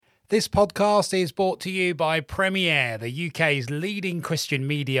This podcast is brought to you by Premier, the UK's leading Christian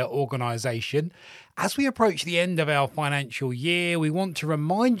media organisation. As we approach the end of our financial year, we want to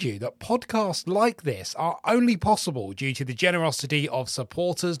remind you that podcasts like this are only possible due to the generosity of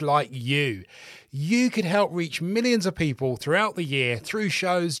supporters like you. You could help reach millions of people throughout the year through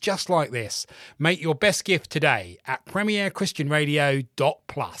shows just like this. Make your best gift today at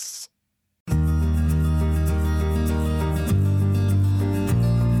premierchristianradio.plus.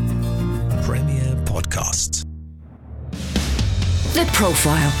 Premier Podcasts. The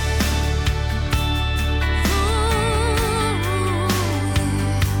Profile.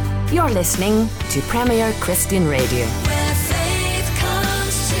 You're listening to Premier Christian Radio. Where faith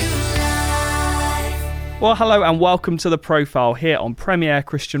comes to life. Well, hello and welcome to The Profile here on Premier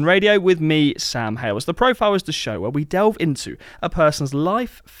Christian Radio with me, Sam Hales. The Profile is the show where we delve into a person's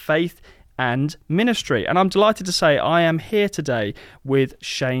life, faith, and ministry. And I'm delighted to say I am here today with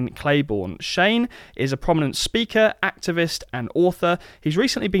Shane Claiborne. Shane is a prominent speaker, activist, and author. He's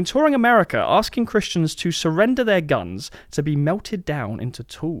recently been touring America asking Christians to surrender their guns to be melted down into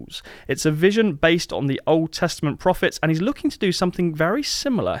tools. It's a vision based on the Old Testament prophets, and he's looking to do something very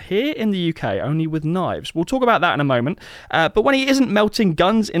similar here in the UK, only with knives. We'll talk about that in a moment. But when he isn't melting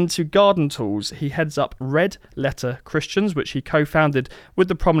guns into garden tools, he heads up Red Letter Christians, which he co-founded with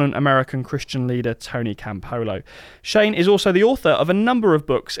the prominent American Christian leader Tony Campolo. Shane is also the author of a number of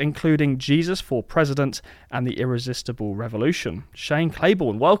books, including Jesus for President and The Irresistible Revolution. Shane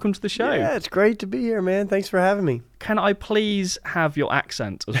Claiborne, welcome to the show. Yeah, it's great to be here, man. Thanks for having me. Can I please have your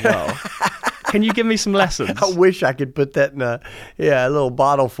accent as well? Can you give me some lessons? I wish I could put that in a little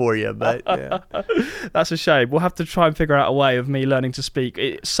bottle for you, but yeah. That's a shame. We'll have to try and figure out a way of me learning to speak.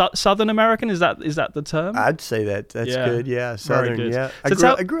 Southern American, is that the term? I'd say that's good. Yeah, Southern. Very good. Yeah,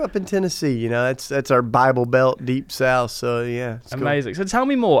 So I grew up in Tennessee. You know, that's our Bible Belt, deep South. So yeah, it's amazing. Cool. So tell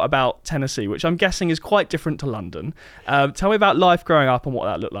me more about Tennessee, which I'm guessing is quite different to London. Tell me about life growing up and what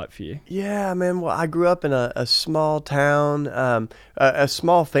that looked like for you. Yeah, man. Well, I grew up in a small town, a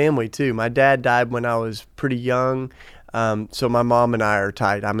small family too. My dad died when I was pretty young. So my mom and I are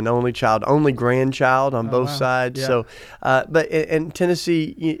tight. I'm an only child, only grandchild on both sides. Yeah. So, and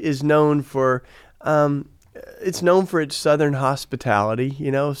Tennessee is known for, it's known for its southern hospitality, you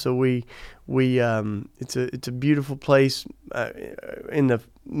know, so it's a beautiful place, in the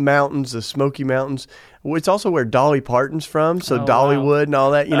mountains, the Smoky Mountains. It's also where Dolly Parton's from, so Dollywood and all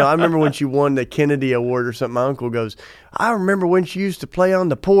that. You know, I remember when she won the Kennedy Award or something. My uncle goes, I remember when she used to play on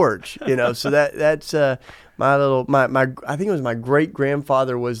the porch. You know, so that's my I think it was my great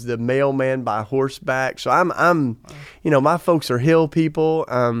grandfather was the mailman by horseback. So I'm you know, my folks are hill people.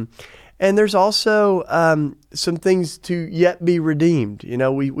 And there's also some things to yet be redeemed. You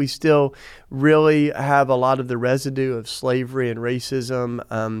know, we still really have a lot of the residue of slavery and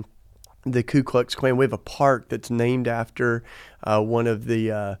racism. The Ku Klux Klan, we have a park that's named after one of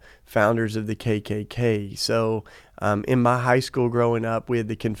the founders of the KKK. So in my high school growing up, we had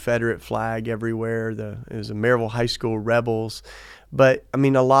the Confederate flag everywhere. It was the Maryville High School Rebels. But I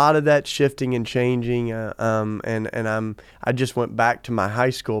mean, a lot of that shifting and changing, and I just went back to my high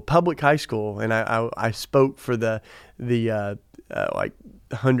school, public high school, and I spoke for the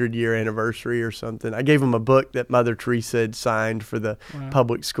 100-year anniversary or something. I gave them a book that Mother Teresa had signed for the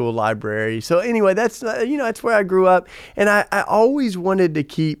public school library. So anyway, that's where I grew up, and I always wanted to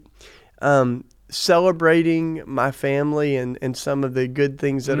keep celebrating my family and some of the good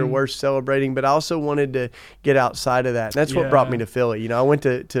things that are worth celebrating, but I also wanted to get outside of that. And that's what brought me to Philly. You know, I went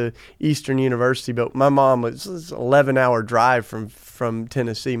to Eastern University, but my mom was an 11-hour drive from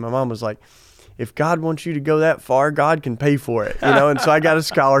Tennessee. My mom was like, if God wants you to go that far, God can pay for it, you know. And so I got a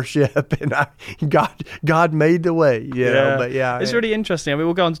scholarship, and God made the way, you know. But it's really interesting. I mean,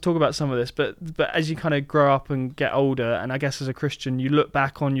 we'll go on to talk about some of this, but as you kind of grow up and get older, and I guess as a Christian, you look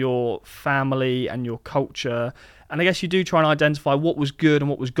back on your family and your culture. And I guess you do try and identify what was good and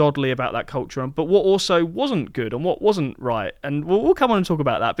what was godly about that culture, but what also wasn't good and what wasn't right. And we'll come on and talk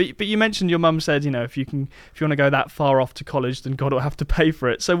about that. But you mentioned your mum said, you know, if you want to go that far off to college, then God will have to pay for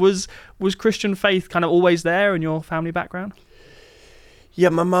it. So was Christian faith kind of always there in your family background? Yeah,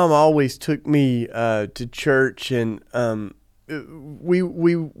 my mom always took me to church, and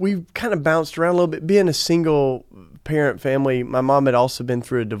we kind of bounced around a little bit. Being a single parent family, my mom had also been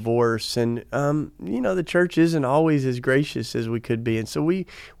through a divorce, and you know, the church isn't always as gracious as we could be, and so we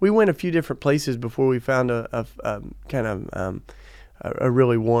went a few different places before we found a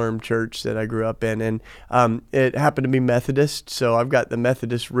really warm church that I grew up in, and it happened to be Methodist, so I've got the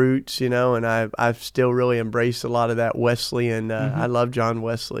Methodist roots, you know, and I've still really embraced a lot of that Wesleyan. I love John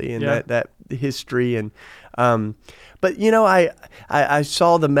Wesley and that history, and But I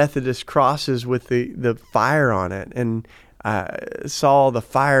saw the Methodist crosses with the fire on it, and saw the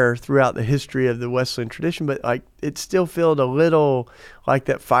fire throughout the history of the Wesleyan tradition, but like it still felt a little like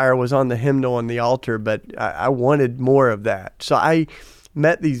that fire was on the hymnal on the altar, but I wanted more of that. So I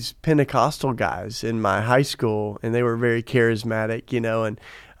met these Pentecostal guys in my high school, and they were very charismatic, and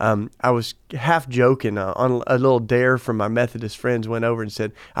I was half joking on a little dare from my Methodist friends, went over and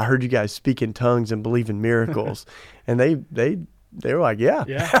said, I heard you guys speak in tongues and believe in miracles. And they were like, yeah.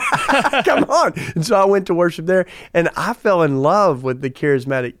 Come on. And so I went to worship there, and I fell in love with the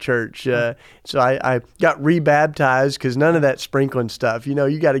charismatic church. So I got rebaptized because none of that sprinkling stuff,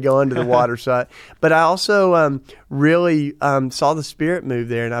 you got to go under the water. But I also really saw the Spirit move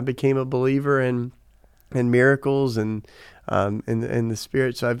there, and I became a believer in miracles and in the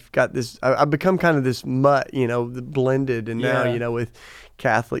Spirit. So I've got this, I've become kind of this mutt, blended, and now, with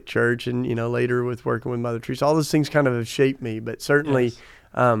Catholic Church and, later with working with Mother Teresa, all those things kind of have shaped me, but certainly,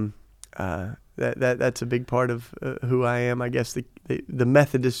 that's a big part of who I am, I guess, the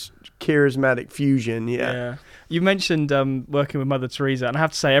Methodist charismatic fusion. Yeah. You mentioned working with Mother Teresa, and I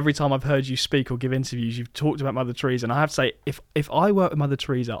have to say, every time I've heard you speak or give interviews, you've talked about Mother Teresa, and I have to say, if I worked with Mother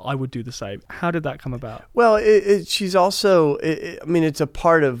Teresa, I would do the same. How did that come about? Well, she's also, it's a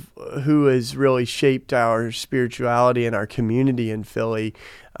part of who has really shaped our spirituality and our community in Philly.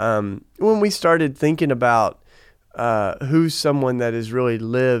 When we started thinking about who's someone that has really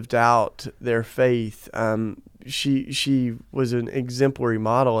lived out their faith, she was an exemplary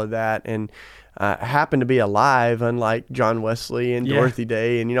model of that, and happened to be alive, unlike John Wesley and Dorothy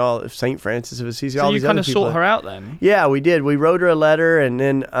Day and St. Francis of Assisi. So all you these kind other of people. sought her out then? Yeah, we did. We wrote her a letter, and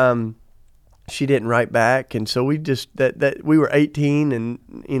then she didn't write back, and so we just that we were 18,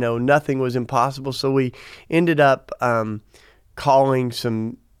 and nothing was impossible. So we ended up calling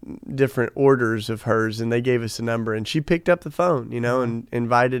some different orders of hers, and they gave us a number, and she picked up the phone, and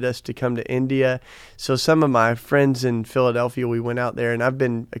invited us to come to India. So some of my friends in Philadelphia, we went out there, and I've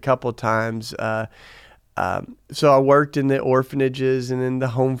been a couple of times. So I worked in the orphanages and in the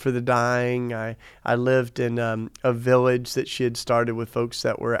home for the dying. I lived in a village that she had started with folks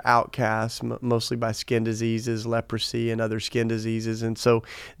that were outcasts, mostly by skin diseases, leprosy, and other skin diseases. And so,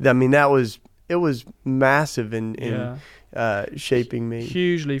 it was massive in shaping me.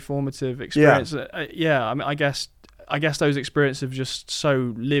 Hugely formative experience. I guess those experiences have just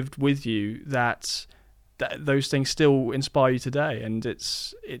so lived with you that those things still inspire you today, and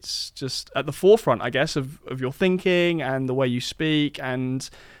it's just at the forefront, I guess, of your thinking and the way you speak, and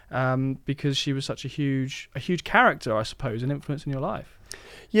because she was such a huge character, I suppose, and influence in your life.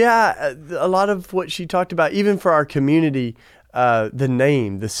 Yeah, a lot of what she talked about, even for our community. The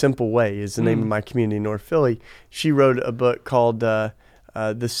name, The Simple Way, is the name of my community in North Philly. She wrote a book called The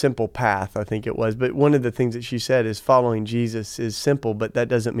Simple Path, I think it was. But one of the things that she said is following Jesus is simple, but that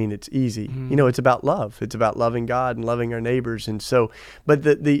doesn't mean it's easy. It's about love. It's about loving God and loving our neighbors. And so, but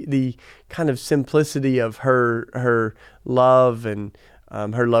the kind of simplicity of her love and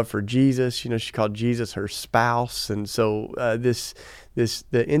her love for Jesus, she called Jesus her spouse. And so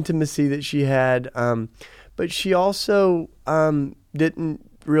the intimacy that she had, but she also didn't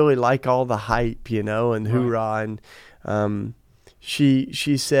really like all the hype, and hoorah. And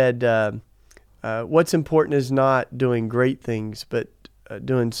she said, what's important is not doing great things, but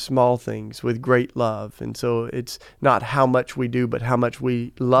doing small things with great love. And so it's not how much we do, but how much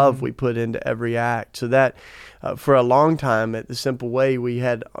we love we put into every act. So that for a long time at The Simple Way, we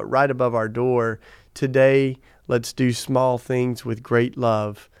had right above our door, today, let's do small things with great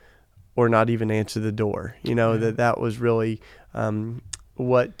love, or not even answer the door. That was really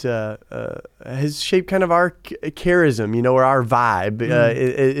what has shaped kind of our charism, or our vibe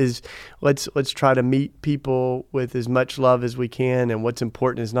is let's try to meet people with as much love as we can. And what's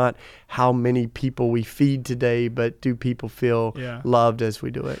important is not how many people we feed today, but do people feel loved as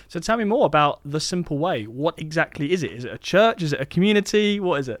we do it. So tell me more about The Simple Way. What exactly is it? Is it a church? Is it a community?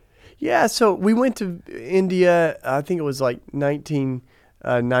 What is it? Yeah, so we went to India, I think it was like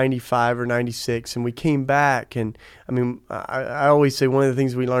 95 or 96, and we came back, and I always say one of the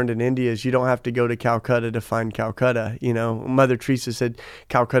things we learned in India is you don't have to go to Calcutta to find Calcutta. Mother Teresa said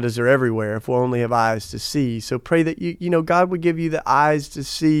Calcuttas are everywhere if we'll only have eyes to see. So pray that God would give you the eyes to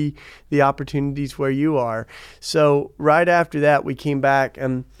see the opportunities where you are. So right after that we came back,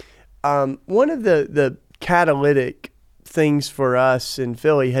 and one of the catalytic things for us in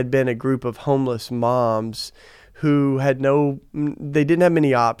Philly had been a group of homeless moms who they didn't have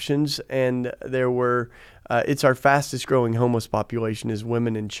many options, and there were. It's our fastest growing homeless population is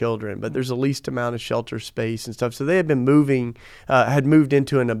women and children, but there's the least amount of shelter space and stuff. So they had been had moved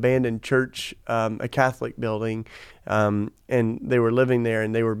into an abandoned church, a Catholic building, and they were living there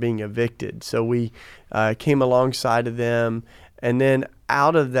and they were being evicted. So we came alongside of them, and then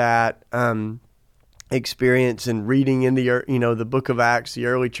out of that experience and reading in the book of Acts, the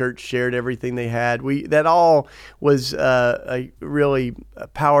early church shared everything they had. That all was really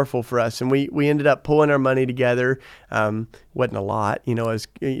powerful for us, and we ended up pulling our money together. Wasn't a lot, as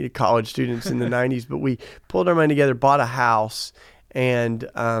college students in the 90s, but we pulled our money together, bought a house, and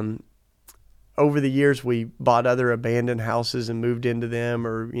over the years, we bought other abandoned houses and moved into them,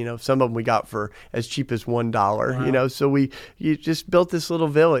 or, some of them we got for as cheap as $1, Wow. So you just built this little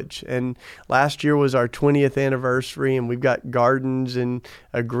village. And last year was our 20th anniversary, and we've got gardens and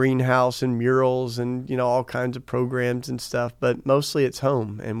a greenhouse and murals and, all kinds of programs and stuff. But mostly it's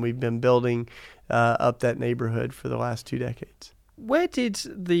home, and we've been building up that neighborhood for the last 2 decades. Where did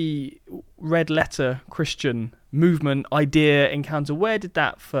the Red Letter Christian movement, idea, encounter, where did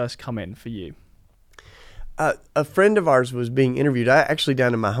that first come in for you? A friend of ours was being interviewed, actually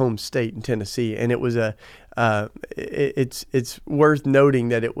down in my home state in Tennessee, and it was it's worth noting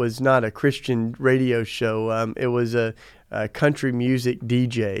that it was not a Christian radio show. It was a country music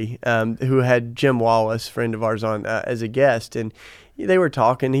DJ who had Jim Wallace, friend of ours, on as a guest, and they were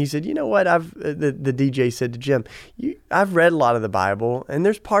talking. He said, "You know what? The DJ said to Jim, I've read a lot of the Bible, and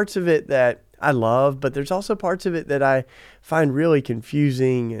there's parts of it that I love, but there's also parts of it that I find really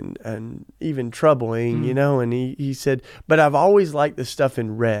confusing and even troubling, And he said, but I've always liked the stuff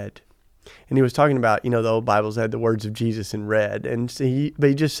in red." And he was talking about, the old Bibles had the words of Jesus in red, and so he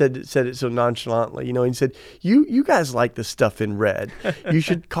just said it so nonchalantly, and he said, "You guys like the stuff in red. You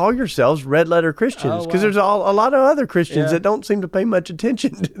should call yourselves Red Letter Christians, because there's a lot of other Christians that don't seem to pay much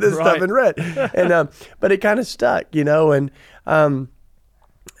attention to the stuff in red." And but it kind of stuck,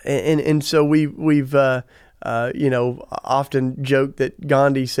 And so we've often joked that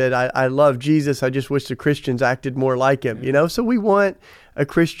Gandhi said, I love Jesus, I just wish the Christians acted more like him, So we want a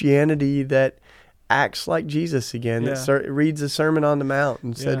Christianity that acts like Jesus again, that reads the Sermon on the Mount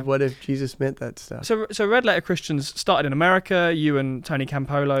and said, what if Jesus meant that stuff? So Red Letter Christians started in America. You and Tony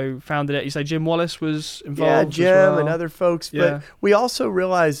Campolo founded it. You say Jim Wallace was involved? Yeah, Jim as well. And other folks. But we also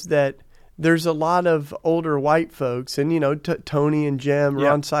realized that there's a lot of older white folks, and Tony and Jim,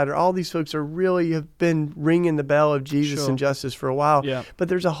 Ron Sider, all these folks have been ringing the bell of Jesus and justice for a while. Yeah. But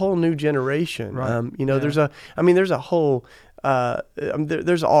there's a whole new generation. Right. There's a whole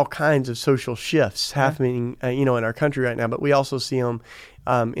there's all kinds of social shifts happening, in our country right now. But we also see them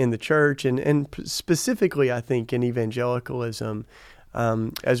in the church, and specifically, I think, in evangelicalism.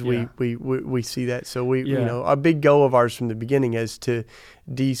 As we see that. So a big goal of ours from the beginning is to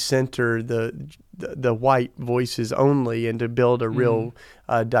decenter the white voices only, and to build a real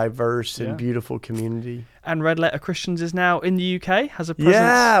diverse and beautiful community. And Red Letter Christians is now in the UK, has a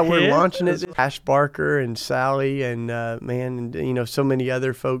presence we're here. launching it. Ash Barker and Sally and so many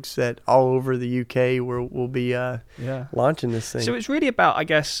other folks that all over the UK will be launching this thing. So it's really about, I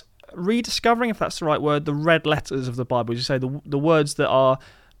guess, rediscovering, if that's the right word, the red letters of the Bible. As you say, the words that are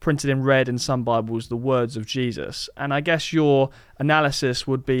printed in red in some Bibles, the words of Jesus. And I guess your analysis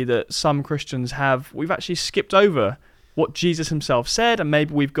would be that some Christians we've actually skipped over what Jesus himself said, and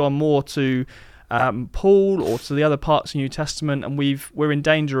maybe we've gone more to Paul or to the other parts of the New Testament, and we're in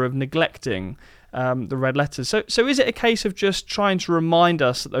danger of neglecting the red letters. So is it a case of just trying to remind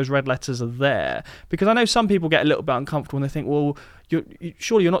us that those red letters are there? Because I know some people get a little bit uncomfortable when they think, well,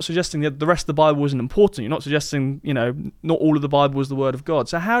 surely you're not suggesting that the rest of the Bible isn't important. You're not suggesting, not all of the Bible is the Word of God.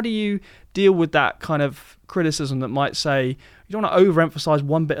 So how do you deal with that kind of criticism that might say, you don't want to overemphasize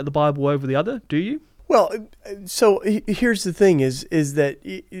one bit of the Bible over the other, do you? Well, so here's the thing: is that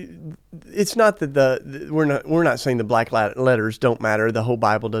it's not that we're not saying the black letters don't matter. The whole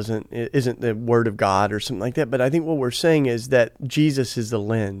Bible isn't the Word of God or something like that. But I think what we're saying is that Jesus is the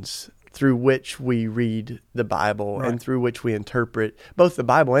lens through which we read the Bible, and through which we interpret both the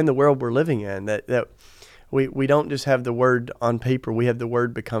Bible and the world we're living in. That we don't just have the Word on paper; we have the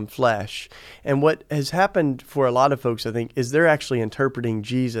Word become flesh. And what has happened for a lot of folks, I think, is they're actually interpreting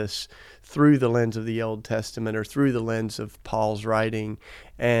Jesus through the lens of the Old Testament or through the lens of Paul's writing,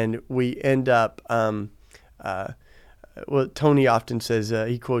 and we end up well, Tony often says,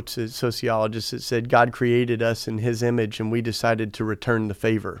 he quotes a sociologist that said, God created us in his image and we decided to return the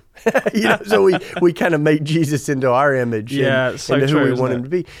favor. So we kind of make Jesus into our image and so into true, who we want him to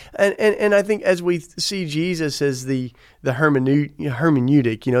be. And I think as we see Jesus as the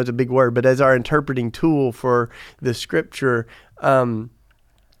hermeneutic, it's a big word, but as our interpreting tool for the scripture,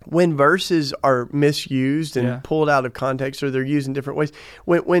 when verses are misused and pulled out of context, or they're used in different ways,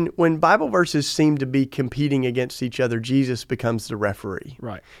 when Bible verses seem to be competing against each other, Jesus becomes the referee,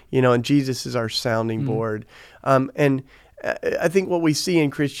 right? And Jesus is our sounding board. And I think what we see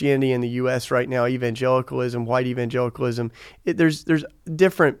in Christianity in the U.S. right now, evangelicalism, white evangelicalism, there's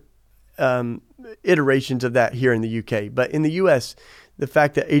different iterations of that here in the UK, but in the U.S., the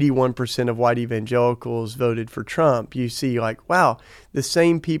fact that 81% of white evangelicals voted for Trump, you see wow, the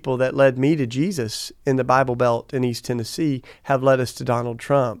same people that led me to Jesus in the Bible Belt in East Tennessee have led us to Donald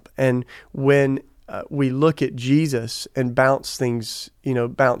Trump. And when we look at Jesus and bounce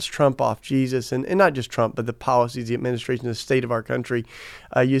Trump off Jesus, and not just Trump, but the policies, the administration, the state of our country,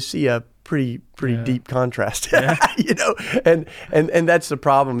 you see a pretty deep contrast, and that's the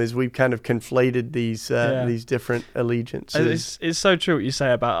problem, is we've kind of conflated these different allegiances. It's so true what you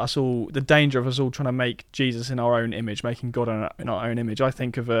say about us all, the danger of us all trying to make Jesus in our own image, making God in our own image. I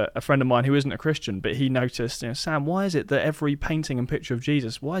think of a friend of mine who isn't a Christian, but he noticed, Sam, why is it that every painting and picture of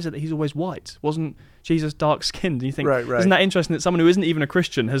Jesus, why is it that he's always white? Wasn't Jesus dark-skinned? And you think, right. Isn't that interesting that someone who isn't even a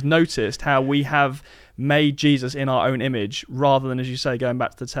Christian has noticed how we have made Jesus in our own image, rather than, as you say, going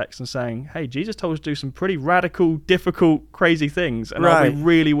back to the text and saying, hey, Jesus told us to do some pretty radical, difficult, crazy things, and are we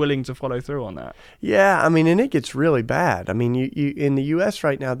really willing to follow through on that? Yeah, and it gets really bad. You in the U.S.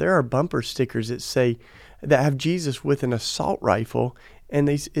 right now, there are bumper stickers that have Jesus with an assault rifle, and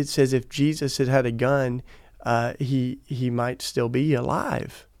it says if Jesus had had a gun, he might still be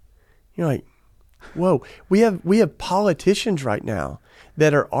alive. You're like, whoa. We have politicians right now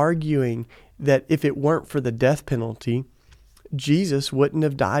that are arguing that if it weren't for the death penalty, Jesus wouldn't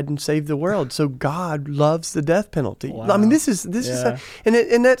have died and saved the world. So God loves the death penalty. Wow. This is and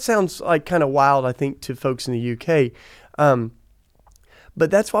that sounds like kind of wild, I think, to folks in the UK. But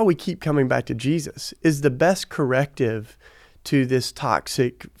that's why we keep coming back to Jesus. Is the best corrective to this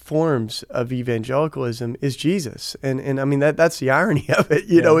toxic forms of evangelicalism is Jesus. And that's the irony of it,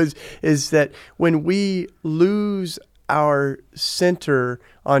 is that when we lose our center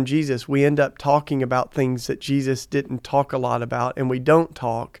on Jesus, we end up talking about things that Jesus didn't talk a lot about, and we don't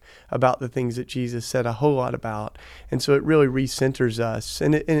talk about the things that Jesus said a whole lot about. And so it really recenters us.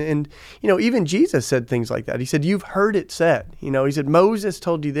 And even Jesus said things like that. He said, you've heard it said. He said, Moses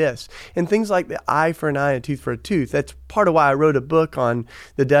told you this. And things like the eye for an eye, a tooth for a tooth. That's part of why I wrote a book on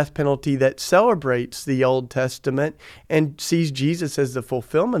the death penalty that celebrates the Old Testament and sees Jesus as the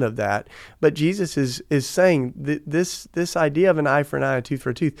fulfillment of that. But Jesus is saying that this idea of an eye for an eye, a tooth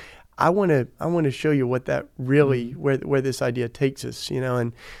for a tooth, I want to show you what that really, where this idea takes us,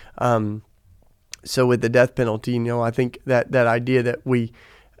 and so with the death penalty, I think that idea that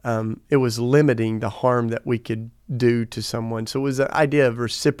it was limiting the harm that we could do to someone. So it was the idea of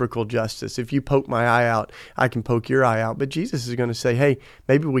reciprocal justice. If you poke my eye out, I can poke your eye out. But Jesus is going to say, hey,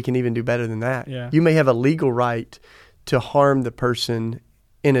 maybe we can even do better than that. Yeah. You may have a legal right to harm the person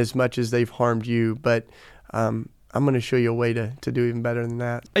in as much as they've harmed you, but I'm going to show you a way to do even better than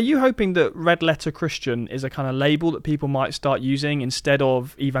that. Are you hoping that red letter Christian is a kind of label that people might start using instead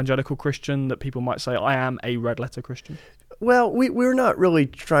of evangelical Christian, that people might say, I am a red letter Christian? Well, we're not really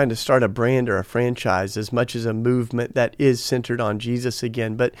trying to start a brand or a franchise as much as a movement that is centered on Jesus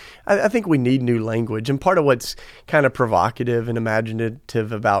again. But I think we need new language. And part of what's kind of provocative and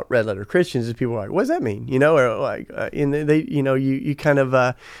imaginative about red letter Christians is people are like, what does that mean? Or like, and they, you kind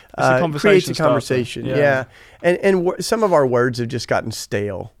of creates a conversation. Yeah. And some of our words have just gotten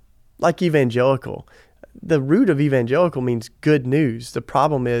stale, like evangelical. The root of evangelical means good news. The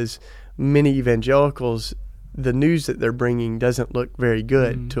problem is many evangelicals, the news that they're bringing doesn't look very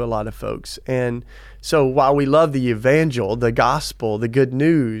good to a lot of folks. And so while we love the evangel, the gospel, the good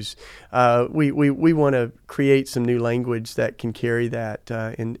news, we want to create some new language that can carry that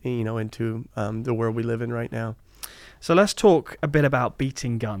into the world we live in right now. So let's talk a bit about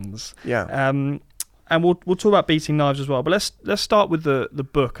beating guns. Yeah. And we'll talk about beating knives as well. But let's start with the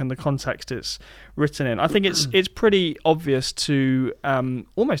book and the context it's written in. I think it's pretty obvious to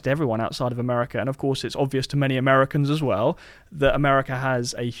almost everyone outside of America, and of course it's obvious to many Americans as well, that America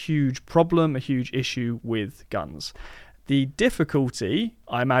has a huge problem, a huge issue with guns. The difficulty,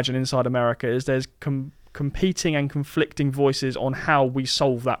 I imagine, inside America is there's competing and conflicting voices on how we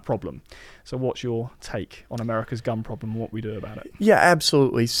solve that problem. So what's your take on America's gun problem and what we do about it? Yeah,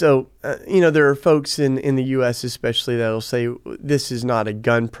 absolutely. So, there are folks in the U.S. especially that will say this is not a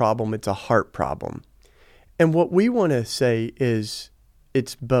gun problem, it's a heart problem. And what we want to say is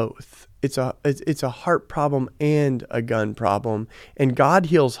it's both. It's a heart problem and a gun problem. And God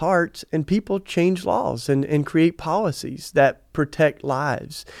heals hearts, and people change laws and create policies that protect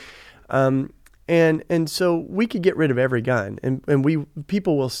lives. And so we could get rid of every gun, and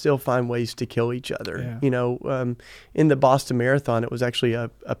people will still find ways to kill each other. Yeah. In the Boston Marathon, it was actually a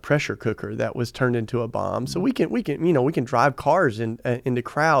pressure cooker that was turned into a bomb. So we can drive cars into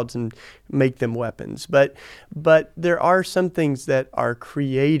crowds and make them weapons. But there are some things that are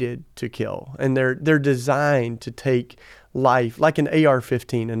created to kill, and they're designed to take life, like an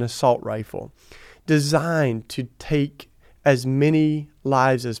AR-15, an assault rifle, designed to take as many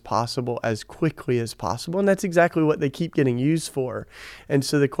lives as possible, as quickly as possible. And that's exactly what they keep getting used for. And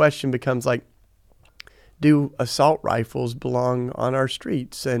so the question becomes like, do assault rifles belong on our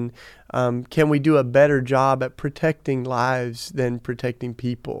streets? And can we do a better job at protecting lives than protecting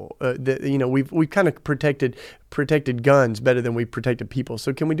people? We've kind of protected guns better than we protected people.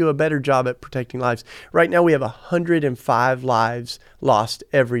 So can we do a better job at protecting lives? Right now we have 105 lives lost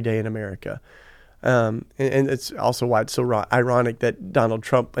every day in America. And it's also why it's so ironic that Donald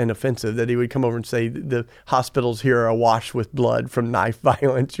Trump, and offensive, that he would come over and say the hospitals here are awash with blood from knife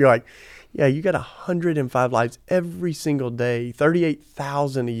violence. You're like, yeah, you got 105 lives every single day,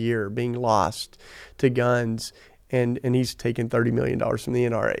 38,000 a year being lost to guns. And he's taken $30 million from the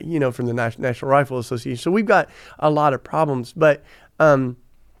NRA, from the National Rifle Association. So we've got a lot of problems, but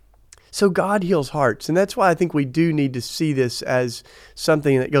so God heals hearts, and that's why I think we do need to see this as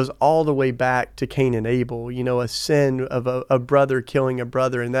something that goes all the way back to Cain and Abel, a sin of a brother killing a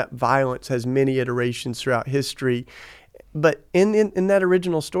brother, and that violence has many iterations throughout history. But in that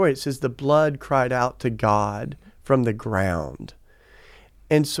original story, it says the blood cried out to God from the ground.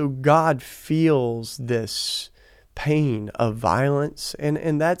 And so God feels this pain of violence,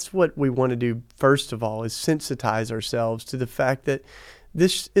 and that's what we want to do first of all, is sensitize ourselves to the fact that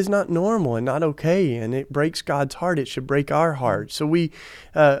this is not normal and not okay, and it breaks God's heart. It should break our heart. So we,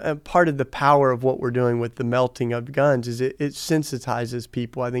 part of the power of what we're doing with the melting of guns is it sensitizes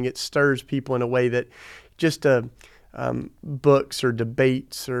people. I think it stirs people in a way that just books or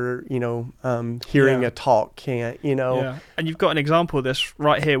debates or hearing a talk can't. Yeah. And you've got an example of this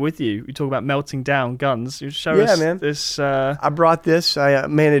right here with you. You talk about melting down guns. You show us man. This. I brought this. I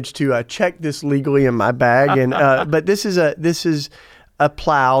managed to check this legally in my bag, and but this is a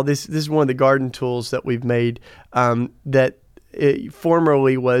plow. This is one of the garden tools that we've made that it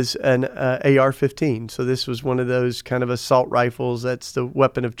formerly was an AR-15. So this was one of those kind of assault rifles. That's the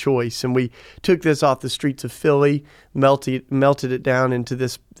weapon of choice. And we took this off the streets of Philly, melted it down into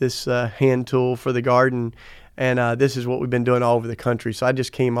this hand tool for the garden. And this is what we've been doing all over the country. So I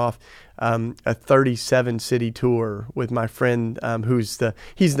just came off a 37-city tour with my friend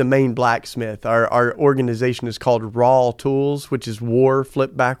he's the main blacksmith. Our organization is called Raw Tools, which is war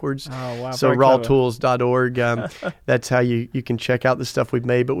flipped backwards. Oh, wow. So rawtools.org. That's how you can check out the stuff we've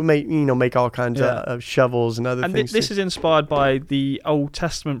made. But we make all kinds of shovels and other things. This is inspired by the Old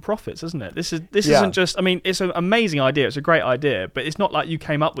Testament prophets, isn't it? This isn't just, it's an amazing idea. It's a great idea, but it's not like you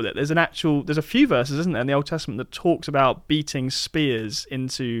came up with it. There's a few verses, isn't there, in the Old Testament that talks about beating spears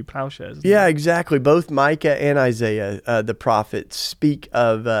into plowshares. Yeah, exactly. Both Micah and Isaiah, the prophets, speak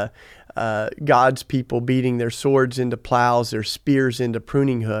of God's people beating their swords into plows, their spears into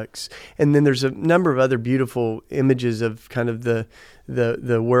pruning hooks. And then there's a number of other beautiful images of kind of the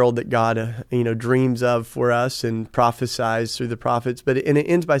world that God dreams of for us and prophesies through the prophets. But it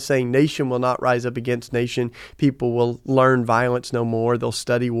ends by saying, nation will not rise up against nation. People will learn violence no more. They'll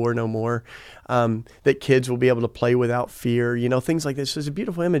study war no more. That kids will be able to play without fear. Things like this. So it's a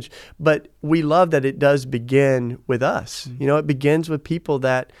beautiful image. But we love that it does begin with us. Mm-hmm. It begins with people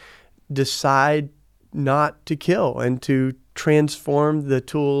that decide not to kill and to transform the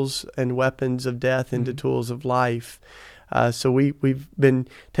tools and weapons of death into tools of life. So we've been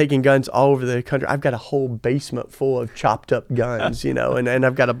taking guns all over the country. I've got a whole basement full of chopped up guns, and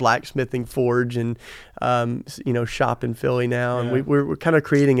I've got a blacksmithing forge and shop in Philly now, and we're kind of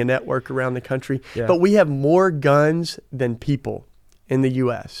creating a network around the country. Yeah. But we have more guns than people in the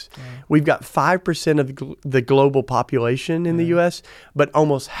U.S. Yeah. We've got 5% of the global population in the U.S., but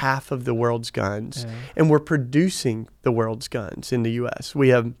almost half of the world's guns, and we're producing the world's guns in the U.S. We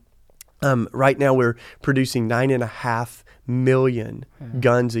have. Right now, we're producing 9.5 million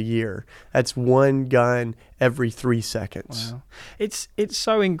guns a year. That's one gun every 3 seconds. Wow. It's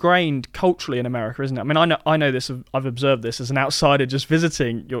so ingrained culturally in America, isn't it? I mean, I know this. I've observed this as an outsider just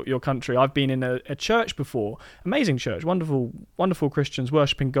visiting your country. I've been in a church before, amazing church, wonderful Christians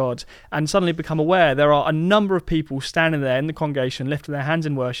worshiping God, and suddenly become aware there are a number of people standing there in the congregation, lifting their hands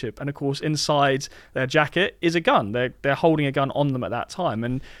in worship, and of course inside their jacket is a gun. They're holding a gun on them at that time,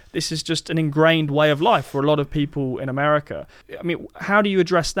 and this is just an ingrained way of life for a lot of people in America. I mean, how do you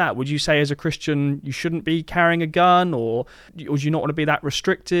address that? Would you say as a Christian you shouldn't be carrying a gun, or do you not want to be that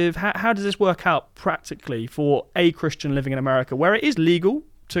restrictive? How does this work out practically for a Christian living in America, where it is legal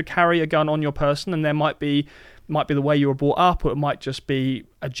to carry a gun on your person, and there might be the way you were brought up, or it might just be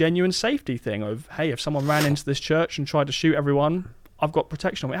a genuine safety thing of, hey, if someone ran into this church and tried to shoot everyone, I've got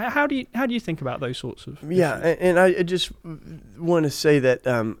protection on me. How do you think about those sorts of issues? And I just want to say that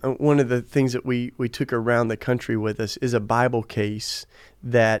one of the things that we took around the country with us is a Bible case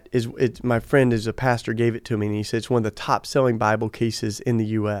that my friend is a pastor, gave it to me, and he said it's one of the top selling Bible cases in the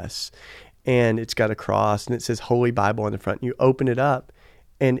U.S. And it's got a cross and it says Holy Bible on the front. You open it up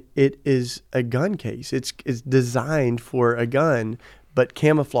and it is a gun case. It's designed for a gun, but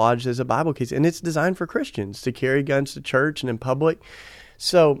camouflaged as a Bible case. And it's designed for Christians to carry guns to church and in public.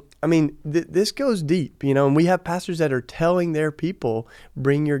 So, I mean, this goes deep, and we have pastors that are telling their people,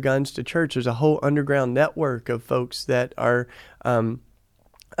 bring your guns to church. There's a whole underground network of folks that are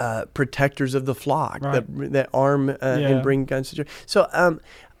protectors of the flock, right, that arm and bring guns to church. So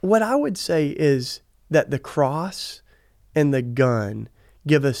what I would say is that the cross and the gun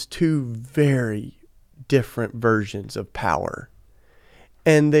give us two very different versions of power.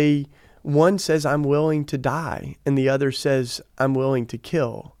 And one says, I'm willing to die, and the other says, I'm willing to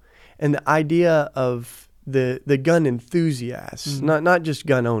kill. And the idea of the gun enthusiasts, not just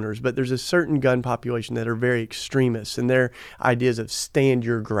gun owners, but there's a certain gun population that are very extremists, and their ideas of stand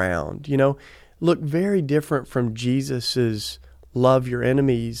your ground, look very different from Jesus's love your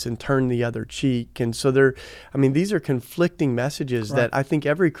enemies and turn the other cheek. And so these are conflicting messages that I think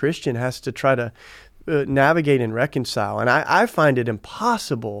every Christian has to try to navigate and reconcile. And I find it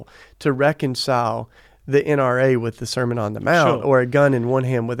impossible to reconcile the NRA with the Sermon on the Mount, or a gun in one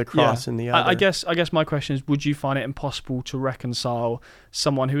hand with a cross in the other. I guess my question is, would you find it impossible to reconcile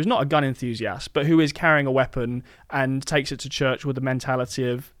someone who is not a gun enthusiast, but who is carrying a weapon and takes it to church with the mentality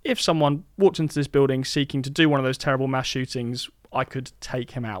of, if someone walked into this building seeking to do one of those terrible mass shootings, I could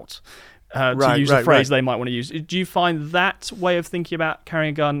take him out? To use a phrase they might want to use. Do you find that way of thinking about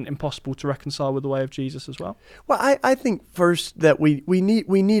carrying a gun impossible to reconcile with the way of Jesus as well? Well, I think first that we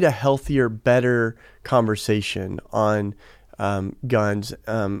need a healthier, better conversation on guns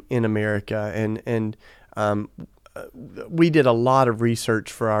in America, and we did a lot of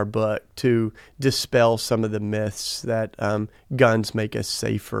research for our book to dispel some of the myths that guns make us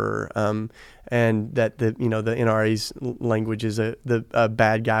safer, and that the NRA's language is a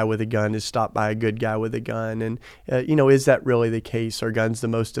bad guy with a gun is stopped by a good guy with a gun, and is that really the case? Are guns the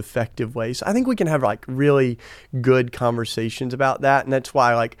most effective way? So I think we can have really good conversations about that, and that's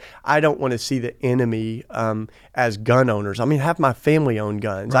why I don't want to see the enemy as gun owners. I mean, half my family owned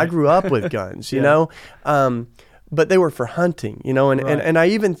guns. Right. I grew up with guns, but they were for hunting, and I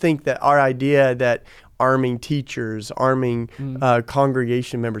even think that our idea that arming teachers, arming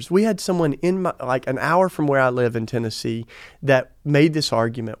congregation members. We had someone in an hour from where I live in Tennessee that made this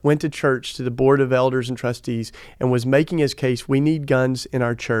argument, went to church, to the board of elders and trustees, and was making his case, we need guns in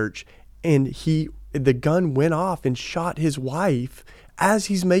our church. And the gun went off and shot his wife as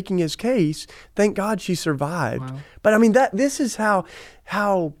he's making his case. Thank God she survived. Wow. But this is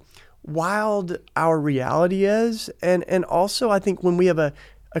how wild our reality is. And also I think when we have a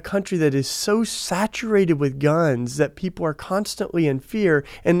country that is so saturated with guns that people are constantly in fear,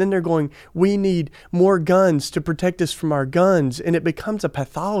 and then they're going, we need more guns to protect us from our guns, and it becomes a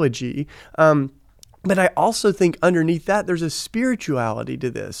pathology. But I also think underneath that, there's a spirituality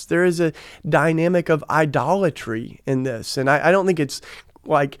to this. There is a dynamic of idolatry in this, and I don't think it's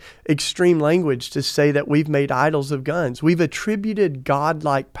extreme language to say that we've made idols of guns. We've attributed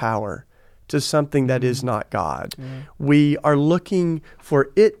godlike power to something that is not God. We are looking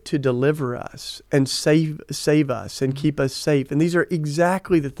for it to deliver us and save us and keep us safe. And these are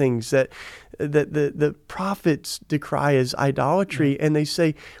exactly the things that the prophets decry as idolatry. And they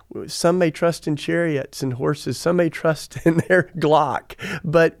say some may trust in chariots and horses, some may trust in their Glock,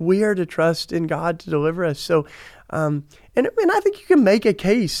 but we are to trust in God to deliver us. So, and I think you can make a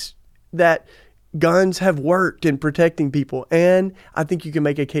case that guns have worked in protecting people. And I think you can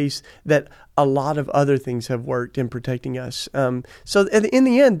make a case that a lot of other things have worked in protecting us. So in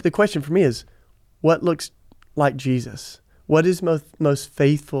the end, the question for me is, what looks like Jesus? What is most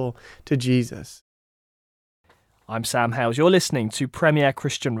faithful to Jesus? I'm Sam Hales. You're listening to Premier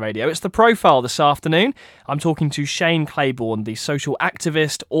Christian Radio. It's The Profile this afternoon. I'm talking to Shane Claiborne, the social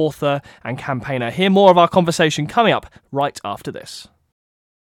activist, author and campaigner. Hear more of our conversation coming up right after this.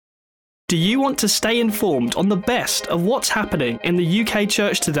 Do you want to stay informed on the best of what's happening in the UK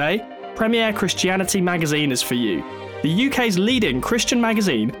church today? Premier Christianity magazine is for you. The UK's leading Christian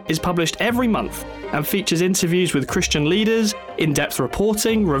magazine is published every month and features interviews with Christian leaders, in-depth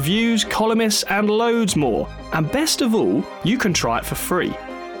reporting, reviews, columnists, and loads more. And best of all, you can try it for free.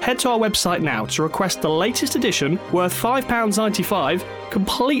 Head to our website now to request the latest edition worth £5.95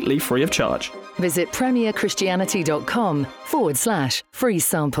 completely free of charge. Visit premierchristianity.com/free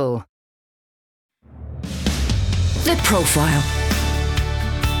sample. The Profile.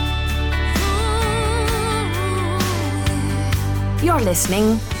 You're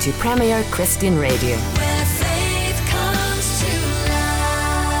listening to Premier Christian Radio. Where faith comes to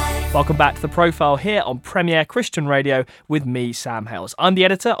life. Welcome back to The Profile here on Premier Christian Radio with me, Sam Hales. I'm the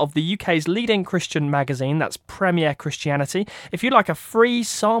editor of the UK's leading Christian magazine, that's Premier Christianity. If you'd like a free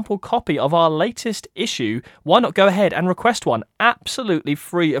sample copy of our latest issue, why not go ahead and request one absolutely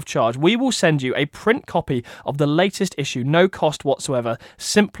free of charge? We will send you a print copy of the latest issue, no cost whatsoever.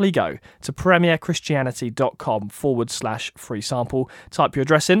 Simply go to premierchristianity.com/free sample. Type your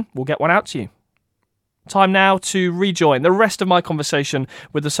address in, we'll get one out to you. Time now to rejoin the rest of my conversation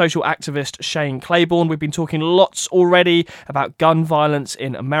with the social activist Shane Claiborne. We've been talking lots already about gun violence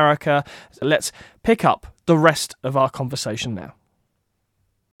in America. So let's pick up the rest of our conversation now.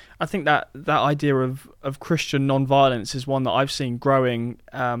 I think that idea of Christian non-violence is one that I've seen growing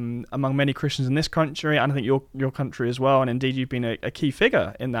among many Christians in this country, and I think your country as well. And indeed, you've been a key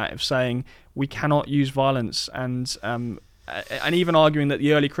figure in that, of saying we cannot use violence, and even arguing that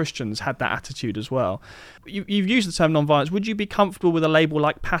the early Christians had that attitude as well. You've used the term non-violence. Would you be comfortable with a label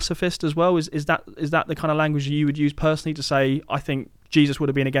like pacifist as well? Is that the kind of language you would use personally to say, I think Jesus would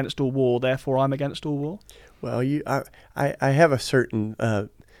have been against all war, therefore I'm against all war? Well, I have a certain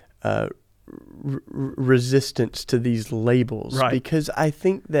resistance to these labels, right? Because I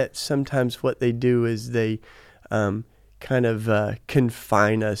think that sometimes what they do is they kind of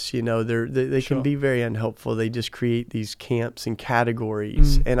confine us. You know, they Sure. can be very unhelpful. They just create these camps and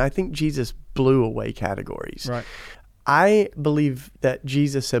categories, and I think Jesus blew away categories. Right. I believe that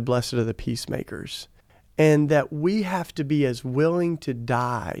Jesus said, "Blessed are the peacemakers," and that we have to be as willing to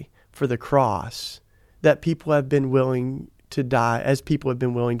die for the cross that people have been willing to die, as people have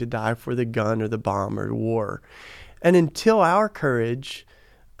been willing to die for the gun or the bomb or war. And until our courage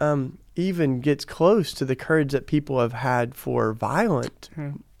even gets close to the courage that people have had for violent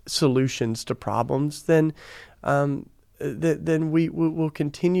solutions to problems, then we will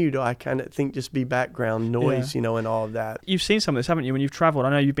continue to, I kind of think, just be background noise, Yeah. and all of that. You've seen some of this, haven't you, when you've travelled?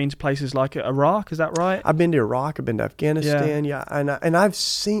 I know you've been to places like Iraq, is that right? I've been to Iraq, I've been to Afghanistan, and I've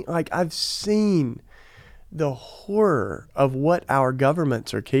seen the horror of what our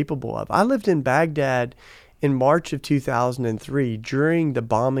governments are capable of. I lived in Baghdad in March of 2003 during the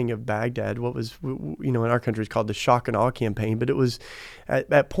bombing of Baghdad, what was, in our country is called the shock and awe campaign, but it was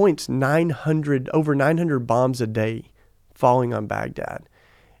at points over 900 bombs a day falling on Baghdad.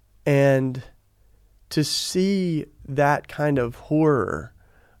 And to see that kind of horror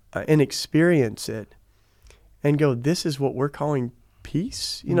and experience it and go, this is what we're calling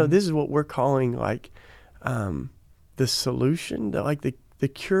peace? This is what we're calling the solution? The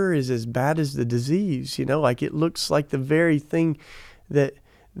cure is as bad as the disease, it looks like the very thing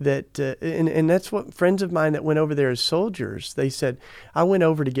and that's what friends of mine that went over there as soldiers, they said, I went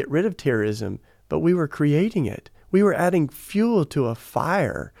over to get rid of terrorism, but we were creating it. We were adding fuel to a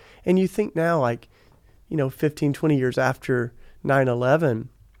fire. And you think now, 15, 20 years after 9/11,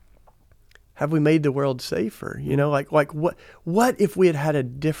 have we made the world safer? What if we had had a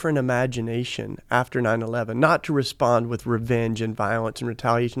different imagination after 9/11, not to respond with revenge and violence and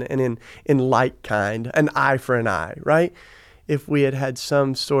retaliation and in like kind, an eye for an eye, right? If we had had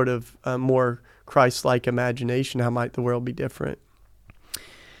some sort of more Christ-like imagination, how might the world be different?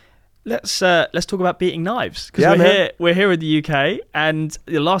 Let's talk about beating knives, because we're here in the UK, and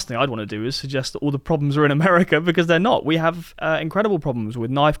the last thing I'd want to do is suggest that all the problems are in America, because they're not. We have incredible problems with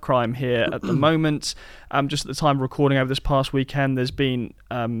knife crime here at the moment. Just at the time of recording over this past weekend, there's been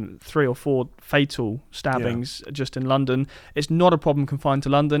 3 or 4 fatal stabbings just in London. It's not a problem confined to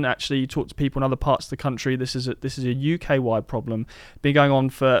London. Actually, you talk to people in other parts of the country, this is a UK-wide problem. Been going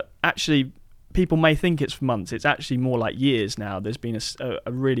on for people may think it's for months. It's actually more like years now. There's been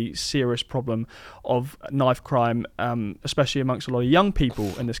a really serious problem of knife crime, especially amongst a lot of young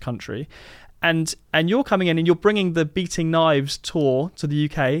people in this country. And you're coming in and you're bringing the Beating Knives tour to the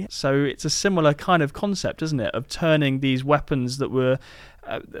UK. So it's a similar kind of concept, isn't it, of turning these weapons that were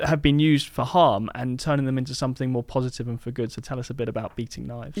have been used for harm and turning them into something more positive and for good. So tell us a bit about Beating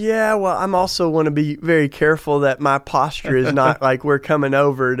Knives. Yeah, well, I'm also want to be very careful that my posture is not like we're coming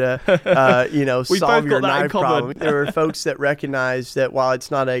over to, solve your knife problem. There are folks that recognize that while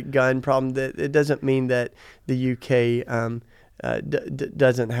it's not a gun problem, that it doesn't mean that the UK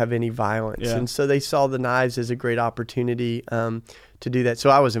doesn't have any violence. Yeah. And so they saw the knives as a great opportunity to do that.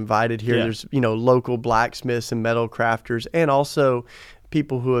 So I was invited here. Yeah. There's, local blacksmiths and metal crafters, and also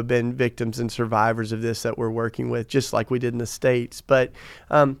people who have been victims and survivors of this that we're working with, just like we did in the States. But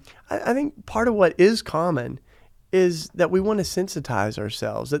I think part of what is common is that we want to sensitize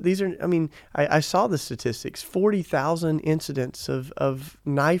ourselves. That these are, I saw the statistics, 40,000 incidents of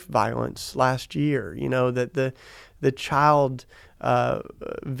knife violence last year, that the child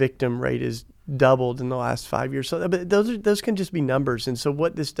victim rate is doubled in the last 5 years. So but those can just be numbers. And so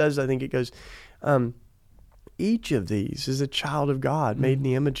what this does, I think it goes, each of these is a child of God, made in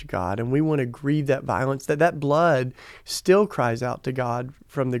the image of God, and we want to grieve that violence, that blood still cries out to God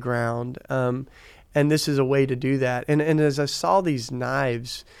from the ground. And this is a way to do that. And as I saw these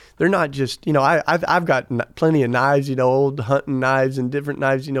knives, they're not just, I've got plenty of knives, old hunting knives and different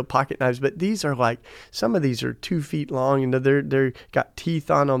knives, pocket knives. But these are like, some of these are 2 feet long, and they're got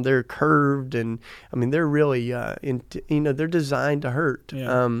teeth on them. They're curved, and they're really, they're designed to hurt.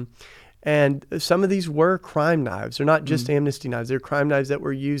 Yeah. And some of these were crime knives. They're not just amnesty knives. They're crime knives that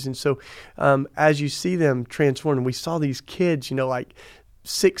were used. And so as you see them transformed, and we saw these kids, like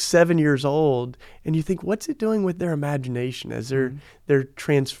 6, 7 years old, and you think, what's it doing with their imagination as they're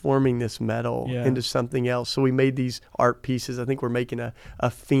transforming this metal into something else? So we made these art pieces. I think we're making a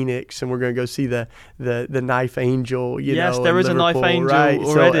phoenix, and we're going to go see the knife angel. Yes, there is Liverpool, a knife angel right?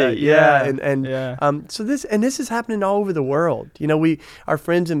 already. So, so this is happening all over the world. Our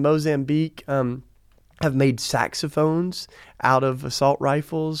friends in Mozambique have made saxophones out of assault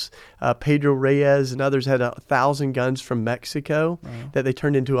rifles. Pedro Reyes and others had 1,000 guns from Mexico that they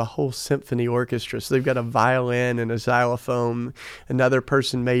turned into a whole symphony orchestra. So they've got a violin and a xylophone. Another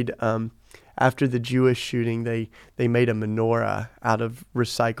person made, after the Jewish shooting, they made a menorah out of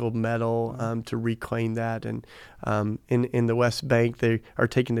recycled metal to reclaim that. And in the West Bank, they are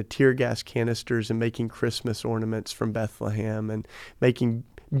taking the tear gas canisters and making Christmas ornaments from Bethlehem and making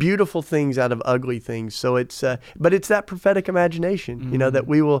beautiful things out of ugly things. So it's but it's that prophetic imagination, that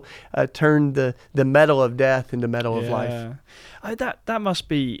we will turn the metal of death into metal of life. That must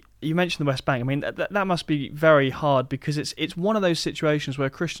be, you mentioned the West Bank. That must be very hard, because it's one of those situations where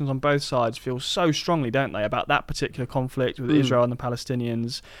Christians on both sides feel so strongly, don't they, about that particular conflict with Israel and the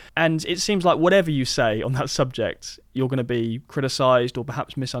Palestinians. And it seems like whatever you say on that subject, you're going to be criticised or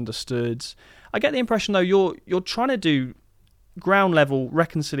perhaps misunderstood. I get the impression, though, you're trying to do ground level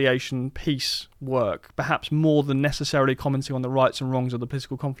reconciliation, peace work, perhaps more than necessarily commenting on the rights and wrongs of the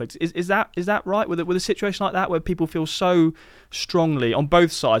political conflicts. Is that right? With a situation like that, where people feel so strongly on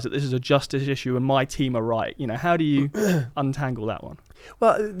both sides that this is a justice issue and my team are right, how do you untangle that one?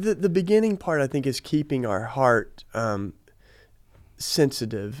 Well, the beginning part, I think, is keeping our heart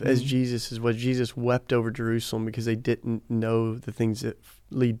sensitive, as Jesus was. Jesus wept over Jerusalem because they didn't know the things that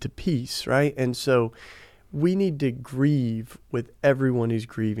lead to peace, right? And so we need to grieve with everyone who's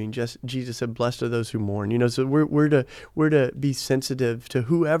grieving. Just Jesus said, "Blessed are those who mourn." So we're to be sensitive to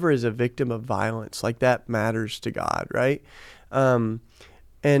whoever is a victim of violence. Like, that matters to God, right? So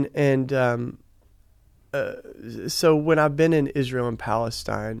when I've been in Israel and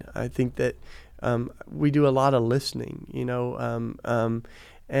Palestine, I think that we do a lot of listening.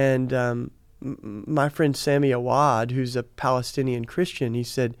 My friend Sami Awad, who's a Palestinian Christian, he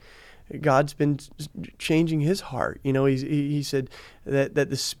said, God's been changing his heart. He said that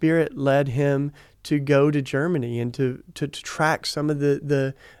the Spirit led him to go to Germany and to track some of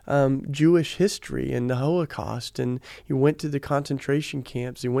the Jewish history and the Holocaust. And he went to the concentration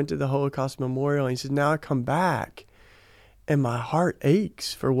camps. He went to the Holocaust Memorial. And he said, now I come back, and my heart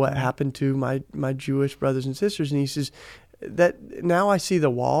aches for what happened to my Jewish brothers and sisters. And he says that now I see the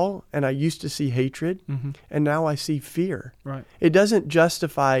wall, and I used to see hatred, and now I see fear. Right. It doesn't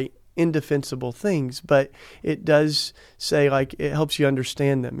justify indefensible things, but it does say, like, it helps you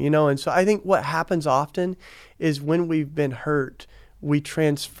understand them, And so I think what happens often is when we've been hurt, we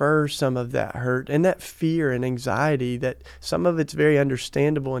transfer some of that hurt and that fear and anxiety, that some of it's very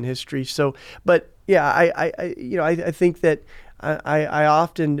understandable in history. So, but yeah, I think that I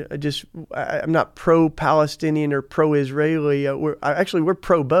often I'm not pro-Palestinian or pro-Israeli. We're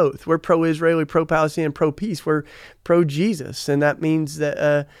pro both. We're pro-Israeli, pro-Palestinian, pro-peace. We're pro-Jesus, and that means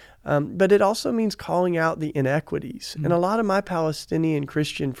that. But it also means calling out the inequities. And a lot of my Palestinian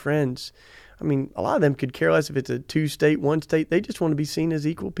Christian friends, I mean, a lot of them could care less if it's a 2-state, 1-state. They just want to be seen as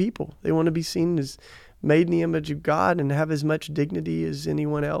equal people. They want to be seen as made in the image of God and have as much dignity as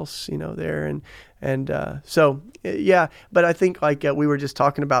anyone else, there. So, yeah. But I think we were just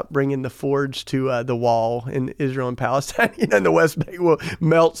talking about bringing the forge to the wall in Israel and Palestine. In the West Bank, we'll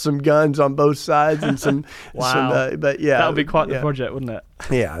melt some guns on both sides and some. Wow. But yeah, that would be quite the project, wouldn't it?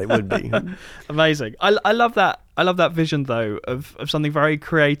 Yeah, it would be. Amazing. I love that. I love that vision though of something very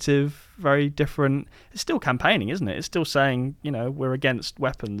creative, very different. It's still campaigning, isn't it? It's still saying, we're against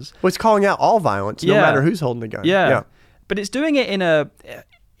weapons. Well, it's calling out all violence, no matter who's holding the gun. Yeah. But it's doing it in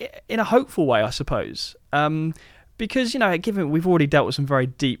a hopeful way, I suppose. Because, given we've already dealt with some very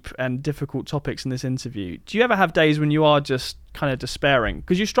deep and difficult topics in this interview, do you ever have days when you are just kind of despairing?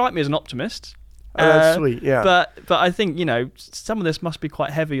 Because you strike me as an optimist. Oh, that's sweet, yeah. But I think, some of this must be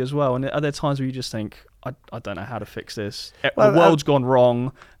quite heavy as well. And are there times where you just think, I don't know how to fix this. The world's gone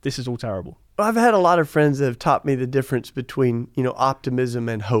wrong. This is all terrible. Well, I've had a lot of friends that have taught me the difference between, optimism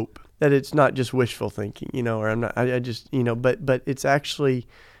and hope. That it's not just wishful thinking, or I just, but it's actually,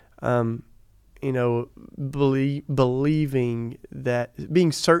 believing that,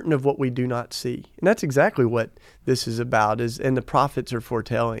 being certain of what we do not see. And that's exactly what this is about, and the prophets are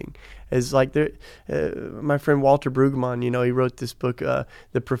foretelling. Is like my friend Walter Brueggemann, he wrote this book,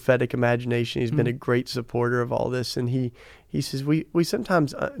 The Prophetic Imagination. He's been a great supporter of all this. And he says, we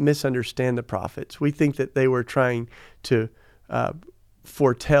sometimes misunderstand the prophets. We think that they were trying to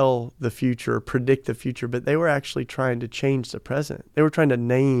foretell the future, predict the future, but they were actually trying to change the present. They were trying to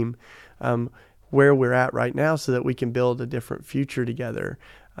name where we're at right now so that we can build a different future together.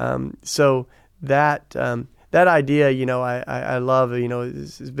 So that idea, I love,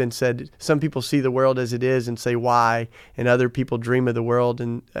 it's been said, some people see the world as it is and say why, and other people dream of the world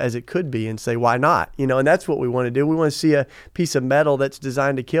and as it could be and say why not, and that's what we want to do. We want to see a piece of metal that's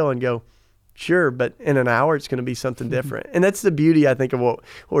designed to kill and go, sure, but in an hour it's going to be something different. And that's the beauty, I think, of what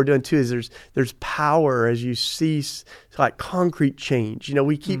we're doing too, is there's power as you see like concrete change.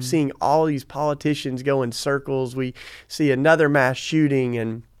 We keep seeing all these politicians go in circles. We see another mass shooting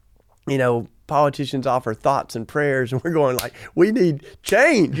and, politicians offer thoughts and prayers, and we're going like, we need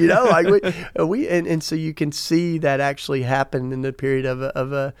change, like and so you can see that actually happen in the period of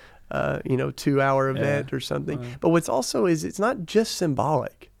a 2-hour event or something. Right. But what's also is it's not just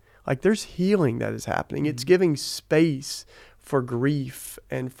symbolic. Like there's healing that is happening. It's giving space for grief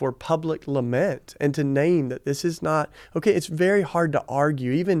and for public lament and to name that this is not okay. It's very hard to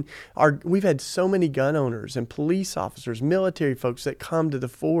argue. We've had so many gun owners and police officers, military folks that come to the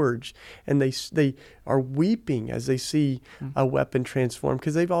forge and they are weeping as they see a weapon transform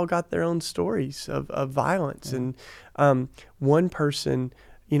because they've all got their own stories of violence. And one person,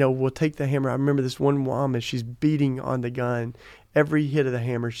 will take the hammer. I remember this one mom as she's beating on the gun. Every hit of the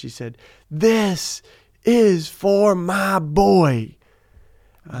hammer, she said, "This is for my boy."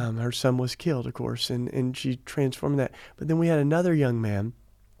 Her son was killed, of course, and she transformed that. But then we had another young man,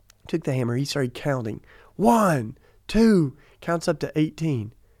 took the hammer, he started counting. 1, 2, counts up to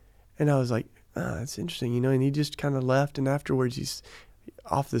 18. And I was like, that's interesting, and he just kind of left. And afterwards, he's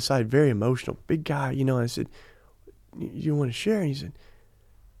off to the side, very emotional, big guy, I said, "You want to share?" And he said,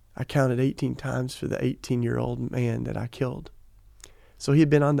 "I counted 18 times for the 18-year-old man that I killed." So he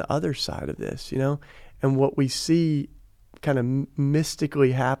had been on the other side of this, and what we see kind of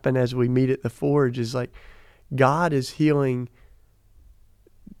mystically happen as we meet at the forge is like God is healing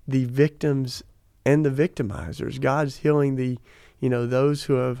the victims and the victimizers. God's healing the, those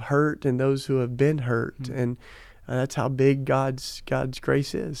who have hurt and those who have been hurt. And that's how big God's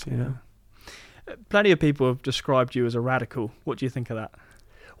grace is, Plenty of people have described you as a radical. What do you think of that?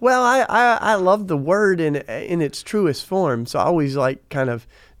 Well, I love the word in its truest form, so I always kind of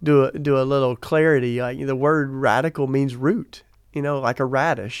do a little clarity. Like the word radical means root, like a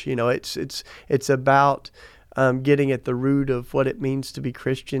radish. It's about getting at the root of what it means to be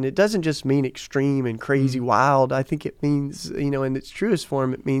Christian. It doesn't just mean extreme and crazy, wild. I think it means, in its truest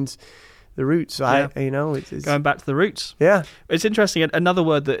form, it means the roots. So it's going back to the roots. Yeah, it's interesting. Another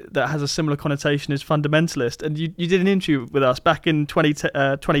word that has a similar connotation is fundamentalist. And you did an interview with us back in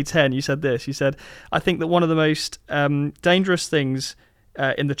 2010. You said this. You said, "I think that one of the most dangerous things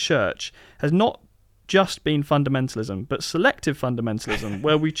in the church has not just been fundamentalism, but selective fundamentalism,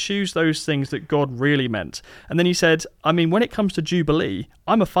 where we choose those things that God really meant. And then he said, I mean, when it comes to Jubilee,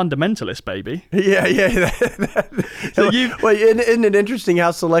 I'm a fundamentalist, baby. Yeah. Well, isn't it interesting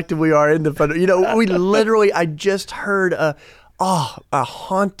how selective we are in the we literally, I just heard a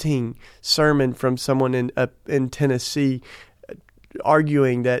haunting sermon from someone in Tennessee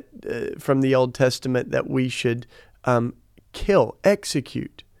arguing that from the Old Testament that we should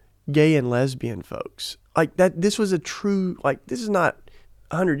execute gay and lesbian folks. Like that, this was a true, this is not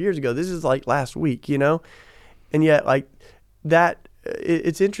 100 years ago. This is like last week, and yet like that,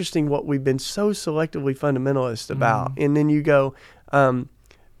 it's interesting what we've been so selectively fundamentalist about. And then you go,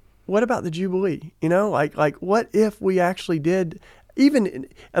 what about the Jubilee? Like what if we actually did even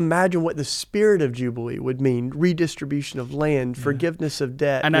imagine what the spirit of Jubilee would mean: redistribution of land, forgiveness of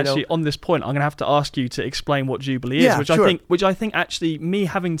debt. And actually, on this point, I'm going to have to ask you to explain what Jubilee is, which I think actually me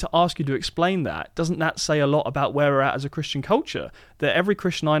having to ask you to explain that, doesn't that say a lot about where we're at as a Christian culture? That every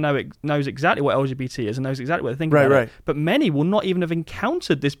Christian I know knows exactly what LGBT is and knows exactly what they think about it, but many will not even have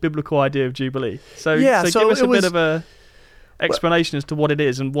encountered this biblical idea of Jubilee. So give us a bit of a explanation as to what it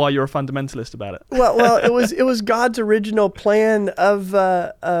is and why you're a fundamentalist about it. Well, it was God's original plan of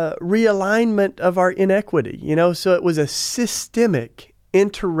realignment of our inequity. So it was a systemic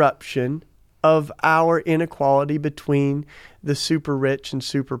interruption of our inequality between the super rich and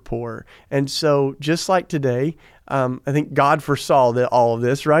super poor. And so, just like today, I think God foresaw all of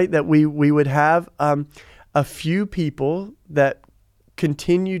this, right? That we would have a few people that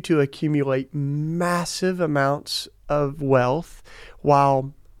continue to accumulate massive amounts of wealth,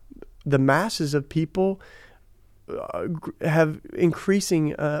 while the masses of people have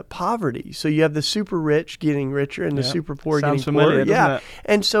increasing poverty. So you have the super rich getting richer and the super poor Sounds getting familiar, poorer. doesn't it?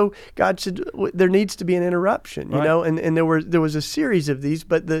 And so God said there needs to be an interruption, and there was a series of these,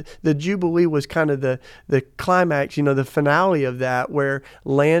 but the Jubilee was kind of the climax, the finale of that, where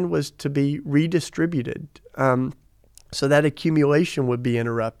land was to be redistributed. So that accumulation would be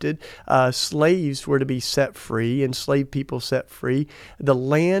interrupted. Slaves were to be set free, enslaved people set free. The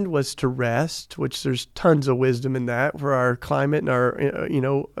land was to rest, which there's tons of wisdom in that for our climate and our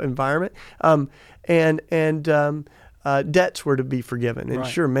environment. And debts were to be forgiven. And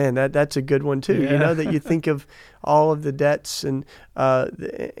sure, man, that's a good one too. Yeah. That you think of all of the debts and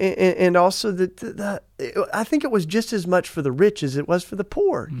also I think it was just as much for the rich as it was for the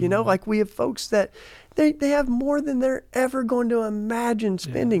poor. Like we have folks that they have more than they're ever going to imagine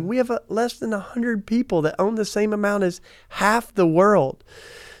spending. We have less than 100 people that own the same amount as half the world.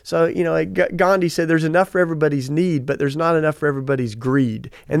 So, Gandhi said there's enough for everybody's need, but there's not enough for everybody's greed.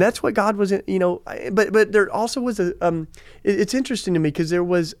 And that's what God was, but there also was it's interesting to me because there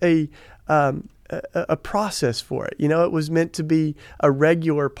was a process for it. It was meant to be a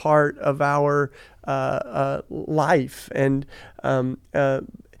regular part of our life. And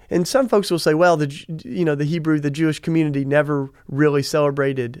some folks will say, well, the Jewish community never really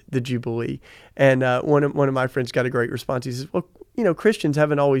celebrated the Jubilee. And one of my friends got a great response. He says, well, Christians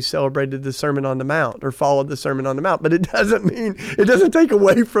haven't always celebrated the Sermon on the Mount or followed the Sermon on the Mount, but it doesn't take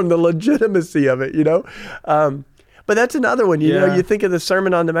away from the legitimacy of it, But that's another one, you think of the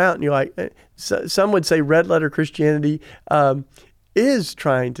Sermon on the Mount and you're like, some would say red letter Christianity is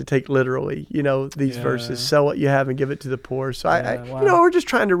trying to take literally, these verses, sell what you have and give it to the poor. So we're just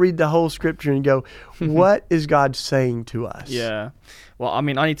trying to read the whole scripture and go, what is God saying to us? Yeah. Well, I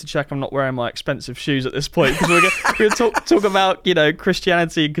mean, I need to check I'm not wearing my expensive shoes at this point because we're going to talk about,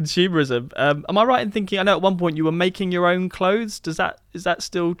 Christianity and consumerism. Am I right in thinking, I know at one point you were making your own clothes? Is that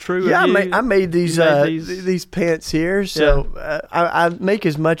still true? Yeah, I made these pants here. So I make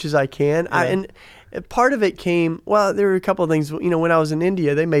as much as I can. And part of it came, there were a couple of things, when I was in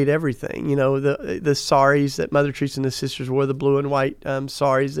India, they made everything, the saris that Mother Teresa and the sisters wore, the blue and white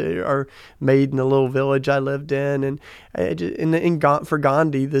saris, they are made in the little village I lived in. And for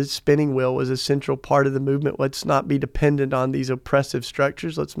Gandhi, the spinning wheel was a central part of the movement. Let's not be dependent on these oppressive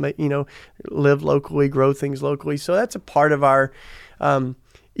structures. Let's live locally, grow things locally. So that's a part of our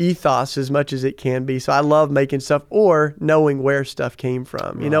ethos as much as it can be. So I love making stuff or knowing where stuff came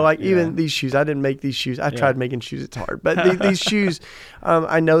from. Even these shoes, I didn't make these shoes. I tried making shoes. It's hard. But these shoes,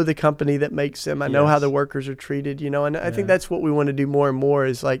 I know the company that makes them. I know how the workers are treated, and I think that's what we want to do more and more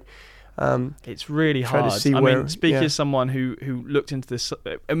is like, it's really hard. Speaking as someone who looked into this,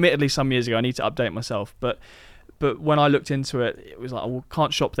 admittedly some years ago, I need to update myself, but But when I looked into it, it was like, well,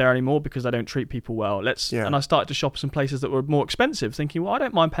 can't shop there anymore because they don't treat people well. And I started to shop some places that were more expensive, thinking, well, I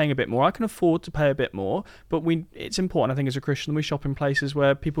don't mind paying a bit more. I can afford to pay a bit more. But it's important, I think, as a Christian, we shop in places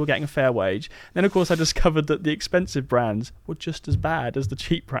where people are getting a fair wage. Then, of course, I discovered that the expensive brands were just as bad as the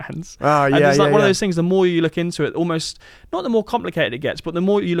cheap brands. Oh, yeah, and it's like one yeah. of those things, the more you look into it, almost, not the more complicated it gets, but the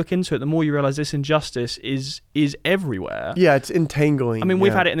more you look into it, the more you realise this injustice is everywhere. Yeah, it's entangling. I mean,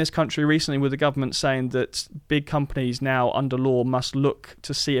 we've had it in this country recently with the government saying that big companies now under law must look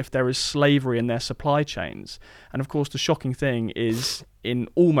to see if there is slavery in their supply chains. And of course, the shocking thing is in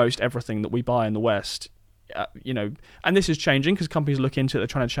almost everything that we buy in the West, and this is changing because companies look into it, they're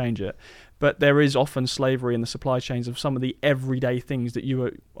trying to change it. But there is often slavery in the supply chains of some of the everyday things that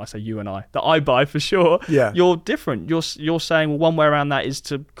that I buy for sure. Yeah. You're different. You're saying, well, one way around that is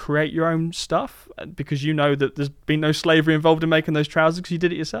to create your own stuff because you know that there's been no slavery involved in making those trousers because you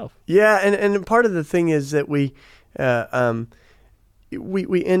did it yourself. Yeah, and part of the thing is that we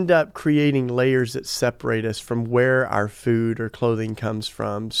end up creating layers that separate us from where our food or clothing comes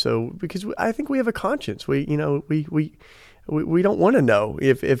from. So because I think we have a conscience, we don't want to know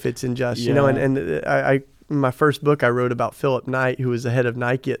if it's unjust, And I in my first book I wrote about Philip Knight, who was the head of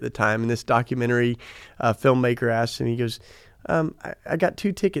Nike at the time, and this documentary filmmaker asked him, he goes, I got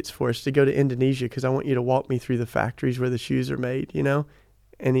 2 tickets for us to go to Indonesia because I want you to walk me through the factories where the shoes are made,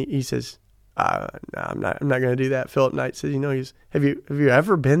 And he says, no, I'm not going to do that. Philip Knight says, have you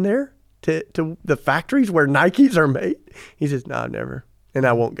ever been there to the factories where Nikes are made? He says, no, never, and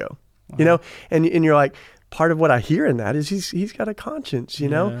I won't go. Wow. And you're like, part of what I hear in that is he's got a conscience,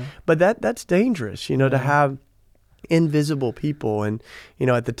 but that's dangerous, to have invisible people. And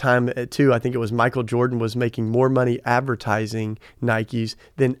at the time too, I think it was Michael Jordan was making more money advertising Nikes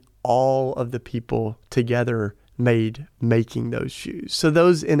than all of the people together made making those shoes. So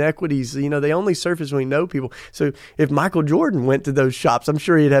those inequities, they only surface when we know people. So if Michael Jordan went to those shops, I'm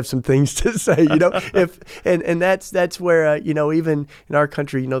sure he'd have some things to say, and that's where, even in our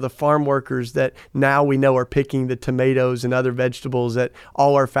country, the farm workers that now we know are picking the tomatoes and other vegetables at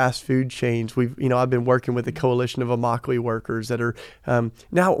all our fast food chains. I've been working with a coalition of Immokalee workers that are,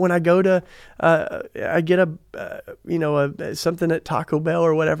 now when I go to, I get something at Taco Bell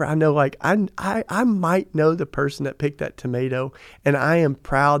or whatever, I know I might know the person that picked that tomato, and I am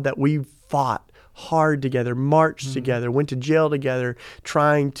proud that we fought hard together, marched together, went to jail together,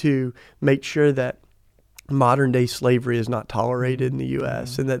 trying to make sure that modern day slavery is not tolerated in the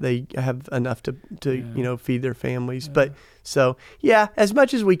U.S. and that they have enough to feed their families. Yeah. But so as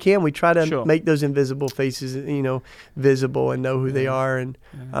much as we can, we try to make those invisible faces visible and know who they are, and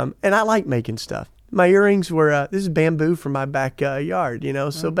I like making stuff. My earrings were this is bamboo from my backyard,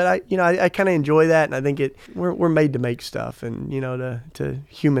 So, but I kind of enjoy that, and I think we're made to make stuff and to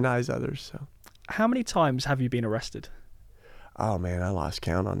humanize others. So, how many times have you been arrested? Oh man, I lost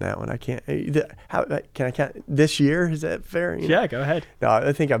count on that one. I can't. How can I count this year? Is that fair? Yeah, go ahead. No,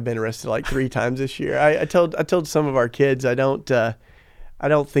 I think I've been arrested like 3 times this year. I told some of our kids I don't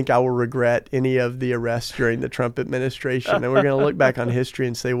think I will regret any of the arrests during the Trump administration. And we're going to look back on history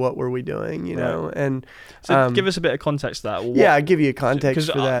and say, what were we doing, Right. And so give us a bit of context to that. I'll give you a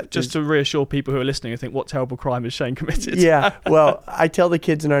context for that. Just to reassure people who are listening and think, what terrible crime has Shane committed? Yeah, well, I tell the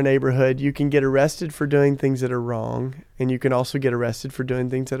kids in our neighborhood, you can get arrested for doing things that are wrong, and you can also get arrested for doing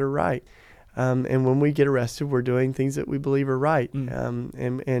things that are right. And when we get arrested, we're doing things that we believe are right.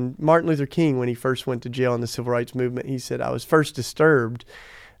 And Martin Luther King, when he first went to jail in the civil rights movement, he said, I was first disturbed,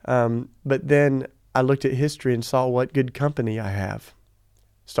 but then I looked at history and saw what good company I have,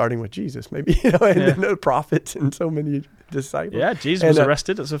 starting with Jesus, maybe, and the prophets and so many disciples. Yeah, Jesus was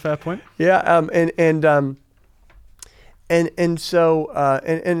arrested. That's a fair point. Yeah,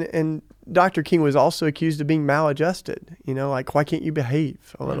 and Dr. King was also accused of being maladjusted, why can't you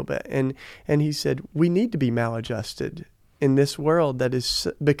behave a little bit? And he said, we need to be maladjusted in this world that has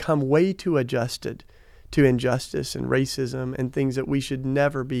become way too adjusted to injustice and racism and things that we should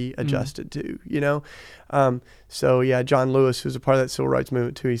never be adjusted to, John Lewis, who's a part of that civil rights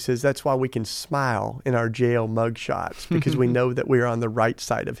movement too, he says that's why we can smile in our jail mugshots, because we know that we're on the right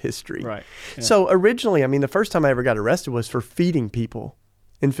side of history. Right. Yeah. So originally, the first time I ever got arrested was for feeding people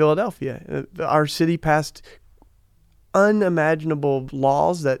in Philadelphia. Our city passed unimaginable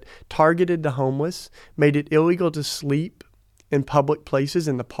laws that targeted the homeless, made it illegal to sleep in public places,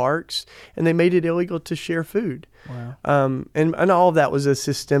 in the parks, and they made it illegal to share food. Wow. And all of that was a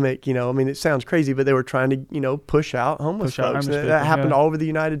systemic, it sounds crazy, but they were trying to, push out homeless folks. That happened all over the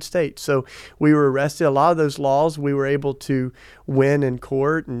United States. So we were arrested. A lot of those laws we were able to win in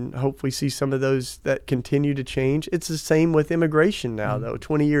court and hopefully see some of those that continue to change. It's the same with immigration now, though.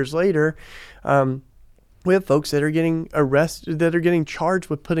 20 years later, We have folks that are getting arrested, that are getting charged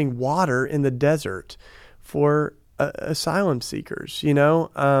with putting water in the desert for asylum seekers,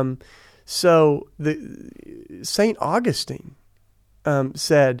 So St. Augustine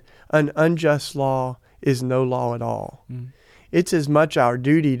said, an unjust law is no law at all. It's as much our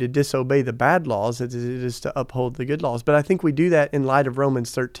duty to disobey the bad laws as it is to uphold the good laws. But I think we do that in light of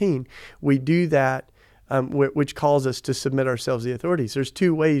Romans 13. We do that, which calls us to submit ourselves to the authorities. There's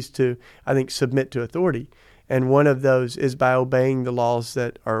two ways to, I think, submit to authority. And one of those is by obeying the laws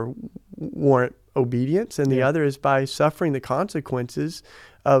that warrant obedience, and the other is by suffering the consequences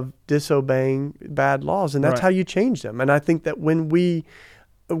of disobeying bad laws. And that's how you change them. And I think that when we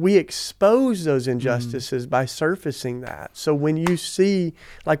expose those injustices by surfacing that. So when you see,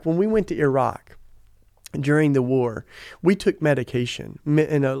 like when we went to Iraq during the war, we took medication,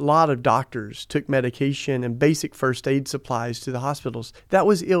 and a lot of doctors took medication and basic first aid supplies to the hospitals. That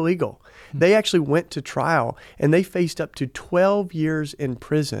was illegal. They actually went to trial, and they faced up to 12 years in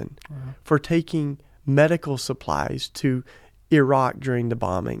prison for taking medical supplies to Iraq during the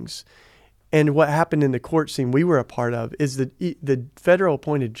bombings. And what happened in the court scene we were a part of is that the federal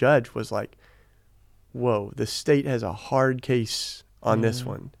appointed judge was like, whoa, the state has a hard case on this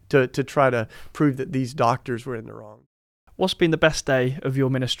one to try to prove that these doctors were in the wrong. What's been the best day of your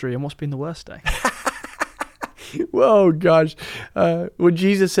ministry, and what's been the worst day? Whoa, gosh. When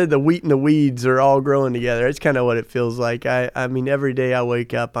Jesus said the wheat and the weeds are all growing together, it's kind of what it feels like. I mean, every day I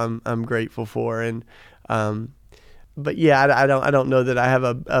wake up, I'm grateful for. And but yeah, I don't know that I have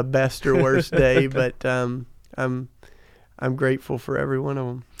a best or worst day, but I'm grateful for every one of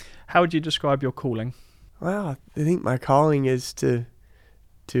them. How would you describe your calling? Well, I think my calling is to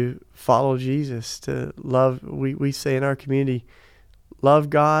follow Jesus, to love. We say in our community, love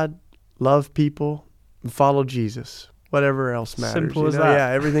God, love people, and follow Jesus. Whatever else matters. Simple as that. Yeah,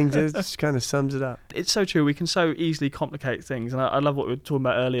 everything just kind of sums it up. It's so true. We can so easily complicate things, and I love what we were talking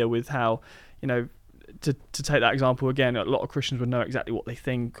about earlier with how, to take that example again, a lot of Christians would know exactly what they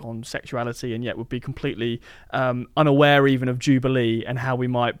think on sexuality, and yet would be completely unaware even of Jubilee and how we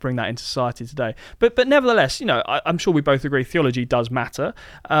might bring that into society today. But nevertheless, I'm sure we both agree theology does matter.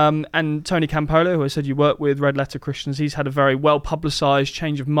 And Tony Campolo, who I said you work with, Red Letter Christians, he's had a very well-publicised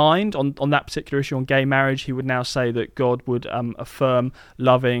change of mind on that particular issue on gay marriage. He would now say that God would affirm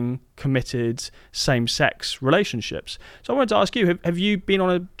loving, committed same-sex relationships. So I wanted to ask you, have you been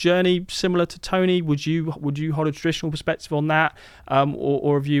on a journey similar to Tony? Would you hold a traditional perspective on that,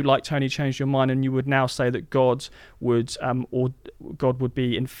 or have you, like Tony, changed your mind and you would now say that God would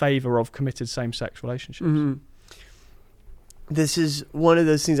be in favour of committed same-sex relationships? Mm-hmm. This is one of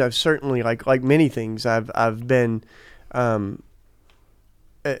those things I've certainly, like many things, I've been,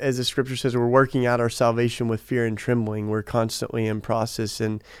 as the scripture says, we're working out our salvation with fear and trembling. We're constantly in process.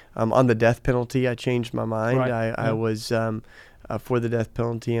 And on the death penalty, I changed my mind. Right. I was for the death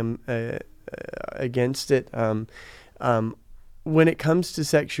penalty, against it. When it comes to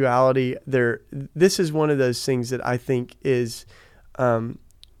sexuality, this is one of those things that I think is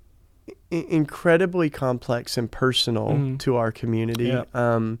incredibly complex and personal to our community. Yeah.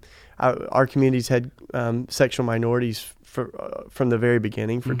 Our community's had sexual minorities from the very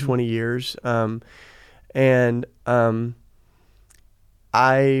beginning for 20 years. I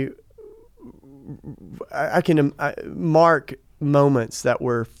can mark moments that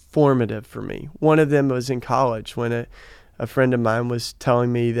were formative for me. One of them was in college when a friend of mine was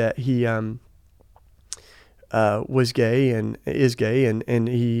telling me that he was gay and is gay, and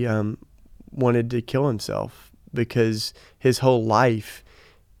he wanted to kill himself because his whole life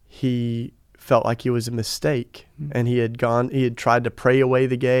he felt like it was a mistake, and he had tried to pray away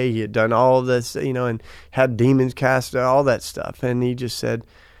the gay. He had done all of this, and had demons cast, all that stuff. And he just said,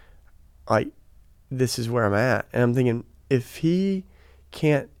 this is where I'm at. And I'm thinking, if he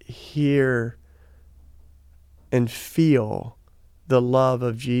can't hear and feel the love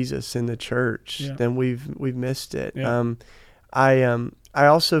of Jesus in the church, then we've missed it. Yeah. I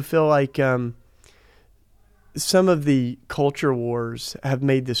also feel like some of the culture wars have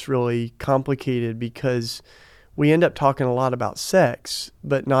made this really complicated because we end up talking a lot about sex,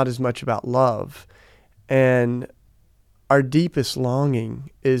 but not as much about love. And our deepest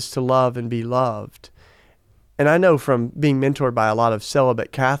longing is to love and be loved. And I know from being mentored by a lot of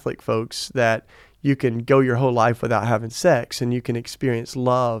celibate Catholic folks that you can go your whole life without having sex and you can experience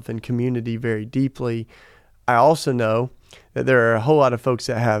love and community very deeply. I also know that there are a whole lot of folks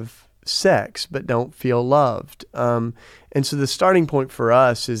that have sex but don't feel loved. And so the starting point for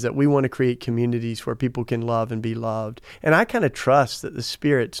us is that we want to create communities where people can love and be loved. And I kind of trust that the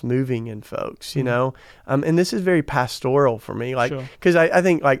Spirit's moving in folks, and this is very pastoral for me. Because I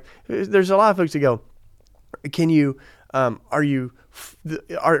think there's a lot of folks that go, can you, are you,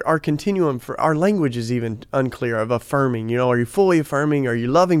 our continuum for our language is even unclear of affirming, are you fully affirming? Are you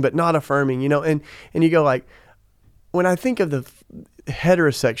loving but not affirming? And you go like, when I think of the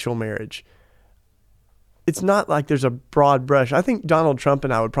heterosexual marriage, it's not like there's a broad brush. I think Donald Trump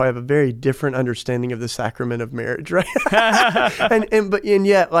and I would probably have a very different understanding of the sacrament of marriage, right? and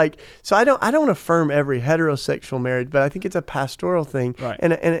yet, like, so I don't affirm every heterosexual marriage, but I think it's a pastoral thing, right.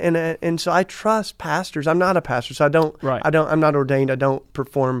 And so I trust pastors. I'm not a pastor, so I'm not ordained. I don't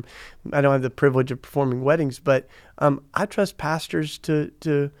have the privilege of performing weddings, but I trust pastors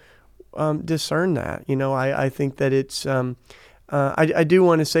to discern that. I think that it's. I do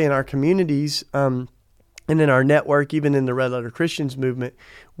want to say in our communities. And in our network, even in the Red Letter Christians movement,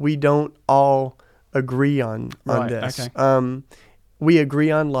 we don't all agree on this. Okay. We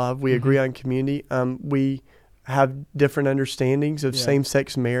agree on love. We agree on community. We have different understandings of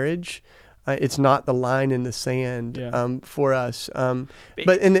same-sex marriage. It's not the line in the sand for us.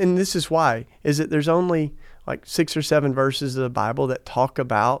 But this is why, is that there's only like 6 or 7 verses of the Bible that talk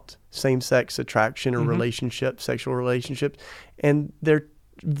about same-sex attraction or relationships, sexual relationships, and they're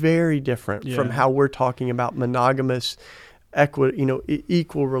very different from how we're talking about monogamous,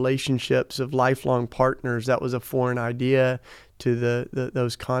 equal relationships of lifelong partners. That was a foreign idea to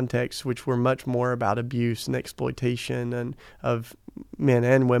those contexts, which were much more about abuse and exploitation and of men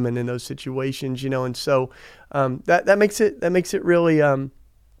and women in those situations. And so that makes it really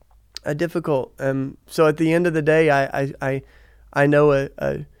difficult. So at the end of the day, I know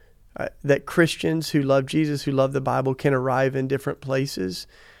that Christians who love Jesus, who love the Bible, can arrive in different places.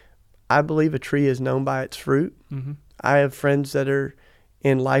 I believe a tree is known by its fruit. Mm-hmm. I have friends that are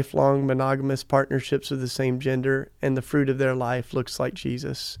in lifelong monogamous partnerships with the same gender, and the fruit of their life looks like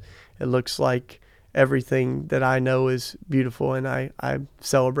Jesus. It looks like everything that I know is beautiful, and I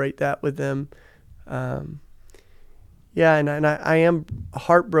celebrate that with them. And I am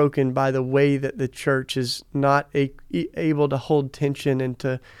heartbroken by the way that the church is not able to hold tension and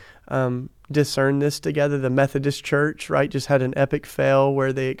to discern this together. The Methodist Church, right, just had an epic fail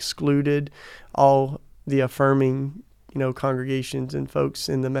where they excluded all the affirming, congregations and folks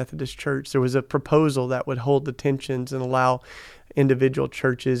in the Methodist Church. There was a proposal that would hold the tensions and allow individual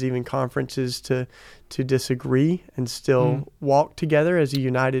churches, even conferences, to disagree and still walk together as a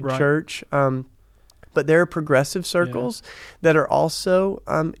united church. But there are progressive circles that are also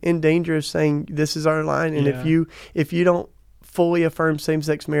in danger of saying this is our line, and if you don't fully affirm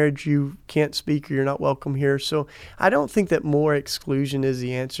same-sex marriage, you can't speak or you're not welcome here. So I don't think that more exclusion is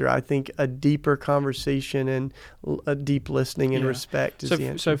the answer. I think a deeper conversation and a deep listening and respect is the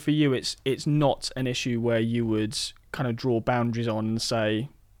answer. So for you, it's not an issue where you would kind of draw boundaries on and say,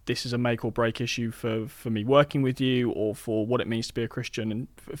 this is a make or break issue for me working with you or for what it means to be a Christian. And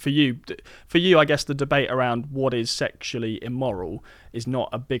for you, I guess the debate around what is sexually immoral is not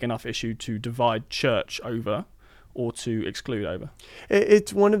a big enough issue to divide church over or to exclude over.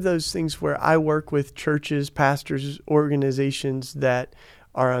 It's one of those things where I work with churches, pastors, organizations that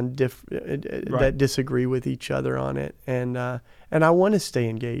are on that disagree with each other on it, and I want to stay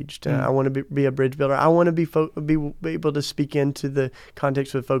engaged. I want to be a bridge builder. I want to be able to speak into the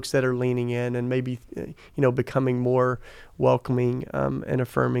context with folks that are leaning in and maybe becoming more welcoming and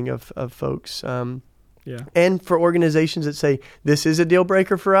affirming of folks. And for organizations that say this is a deal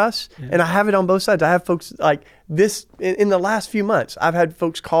breaker for us, and I have it on both sides. I have folks like this in the last few months. I've had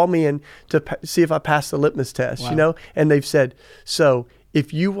folks call me and to see if I passed the litmus test, and they've said, so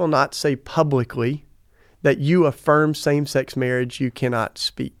if you will not say publicly that you affirm same-sex marriage, you cannot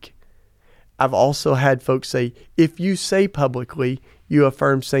speak. I've also had folks say, if you say publicly you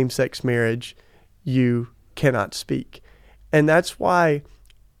affirm same-sex marriage, you cannot speak. And that's why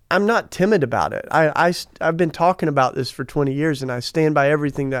I'm not timid about it. I've been talking about this for 20 years, and I stand by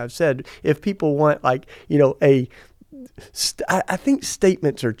everything that I've said. If people want, I think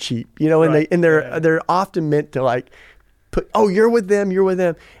statements are cheap, and they're often meant to put, you're with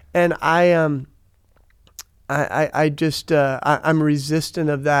them, and I'm resistant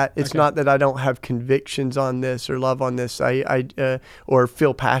of that. It's not that I don't have convictions on this or love on this, or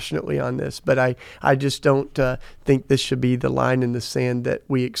feel passionately on this, but I just don't think this should be the line in the sand that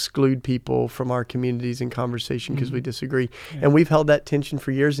we exclude people from our communities in conversation because we disagree. Yeah. And we've held that tension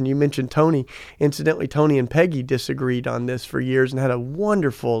for years. And you mentioned Tony. Incidentally, Tony and Peggy disagreed on this for years and had a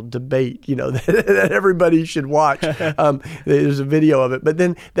wonderful debate, that everybody should watch. There's a video of it. But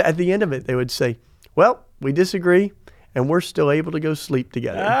then at the end of it, they would say, well, we disagree, and we're still able to go sleep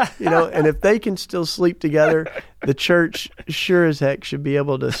together. And if they can still sleep together, the church sure as heck should be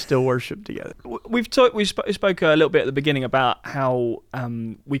able to still worship together. We spoke a little bit at the beginning about how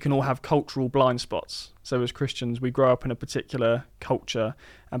we can all have cultural blind spots. So as Christians, we grow up in a particular culture,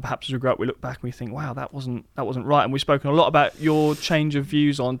 and perhaps as we grow up, we look back and we think, "Wow, that wasn't right." And we've spoken a lot about your change of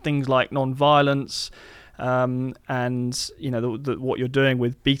views on things like non-violence, and what you're doing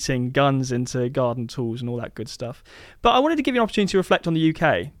with beating guns into garden tools and all that good stuff. But I wanted to give you an opportunity to reflect on the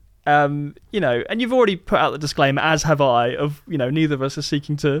UK. And you've already put out the disclaimer, as have I, of, neither of us are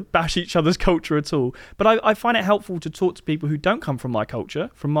seeking to bash each other's culture at all. But I find it helpful to talk to people who don't come from my culture,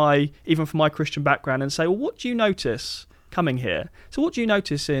 from my Christian background, and say, well, what do you notice coming here? So what do you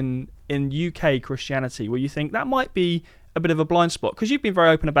notice in UK Christianity where you think that might be a bit of a blind spot? Because you've been very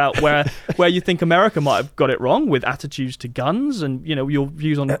open about where you think America might have got it wrong with attitudes to guns, and your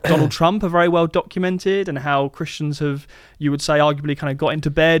views on Donald Trump are very well documented, and how Christians have, you would say, arguably kind of got into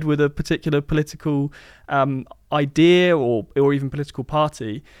bed with a particular political idea or even political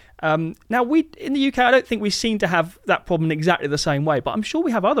party. Now, we in the UK, I don't think we seem to have that problem in exactly the same way, but I'm sure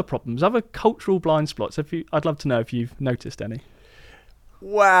we have other problems, other cultural blind spots. I'd love to know if you've noticed any.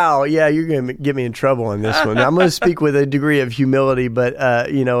 Wow. Yeah, you're going to get me in trouble on this one. I'm going to speak with a degree of humility, but,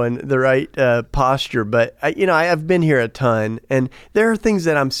 and the right posture. But, I've been here a ton, and there are things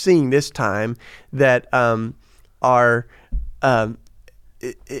that I'm seeing this time that are,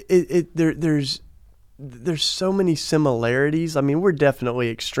 there's so many similarities. I mean, we're definitely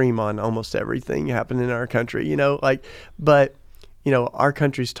extreme on almost everything happening in our country, but, our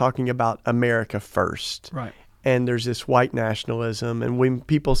country's talking about America first. Right. And there's this white nationalism. And when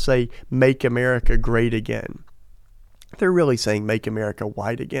people say, make America great again, they're really saying, make America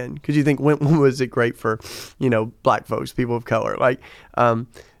white again. Because you think, when was it great for, black folks, people of color? But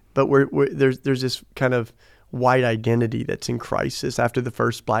there's this kind of white identity that's in crisis after the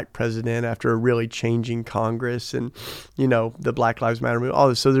first black president, after a really changing Congress, and, the Black Lives Matter movement, all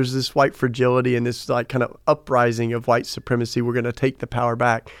this. So there's this white fragility and this kind of uprising of white supremacy. We're going to take the power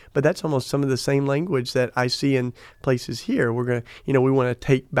back. But that's almost some of the same language that I see in places here. We're going to, we want to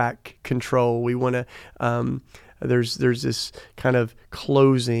take back control. We want to, there's this kind of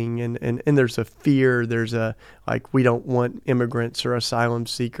closing, and there's a fear. There's we don't want immigrants or asylum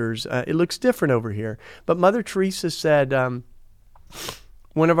seekers. It looks different over here. But Mother Teresa said,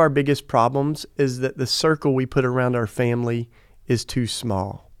 one of our biggest problems is that the circle we put around our family is too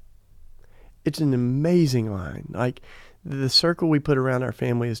small. It's an amazing line. The circle we put around our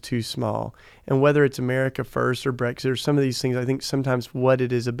family is too small. And whether it's America First or Brexit or some of these things, I think sometimes what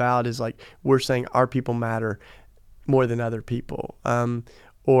it is about is we're saying our people matter more than other people,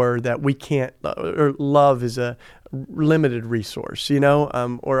 or that we can't, or love is a limited resource,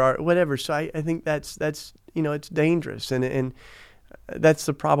 or whatever. So I think that's it's dangerous, and that's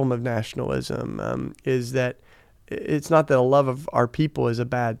the problem of nationalism, is that it's not that a love of our people is a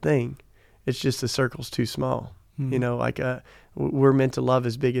bad thing. It's just the circle's too small. We're meant to love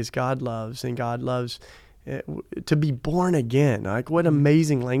as big as God loves, and God loves to be born again. What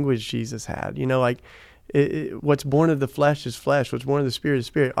amazing language Jesus had. What's born of the flesh is flesh. What's born of the spirit is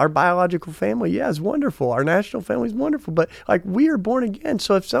spirit. Our biological family, is wonderful. Our national family is wonderful. But we are born again.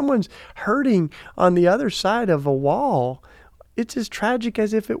 So if someone's hurting on the other side of a wall, it's as tragic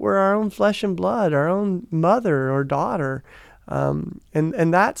as if it were our own flesh and blood, our own mother or daughter.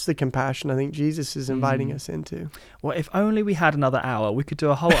 And that's the compassion I think Jesus is inviting us into. Well, if only we had another hour, we could do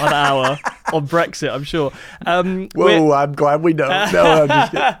a whole other hour on Brexit, I'm sure. Whoa, I'm glad we don't. No, I'm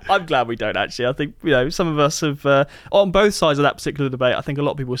just kidding. I'm glad we don't, actually. I think, some of us have, on both sides of that particular debate, I think a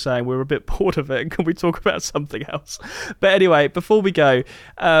lot of people are saying we're a bit bored of it and can we talk about something else? But anyway, before we go,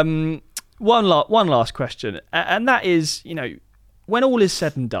 one last question. And that is, when all is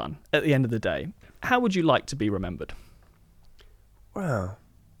said and done at the end of the day, how would you like to be remembered? Wow.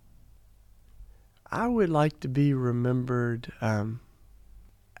 I would like to be remembered,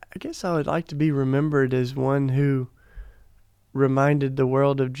 I guess I would like to be remembered as one who reminded the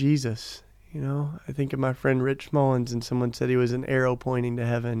world of Jesus. I think of my friend Rich Mullins, and someone said he was an arrow pointing to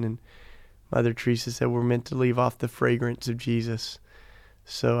heaven, and Mother Teresa said we're meant to leave off the fragrance of Jesus.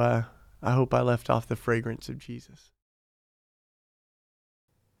 So I hope I left off the fragrance of Jesus.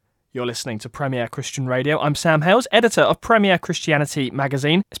 You're listening to Premier Christian Radio. I'm Sam Hales, editor of Premier Christianity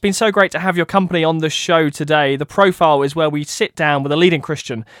magazine. It's been so great to have your company on the show today. The Profile is where we sit down with a leading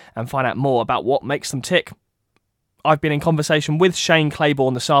Christian and find out more about what makes them tick. I've been in conversation with Shane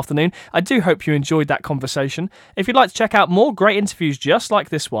Claiborne this afternoon. I do hope you enjoyed that conversation. If you'd like to check out more great interviews just like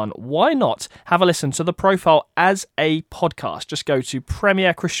this one, why not have a listen to The Profile as a podcast? Just go to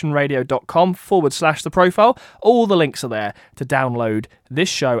premierchristianradio.com/The Profile. All the links are there to download this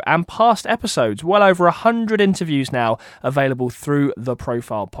show and past episodes. Well over 100 interviews now available through The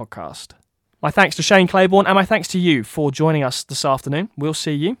Profile podcast. My thanks to Shane Claiborne and my thanks to you for joining us this afternoon. We'll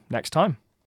see you next time.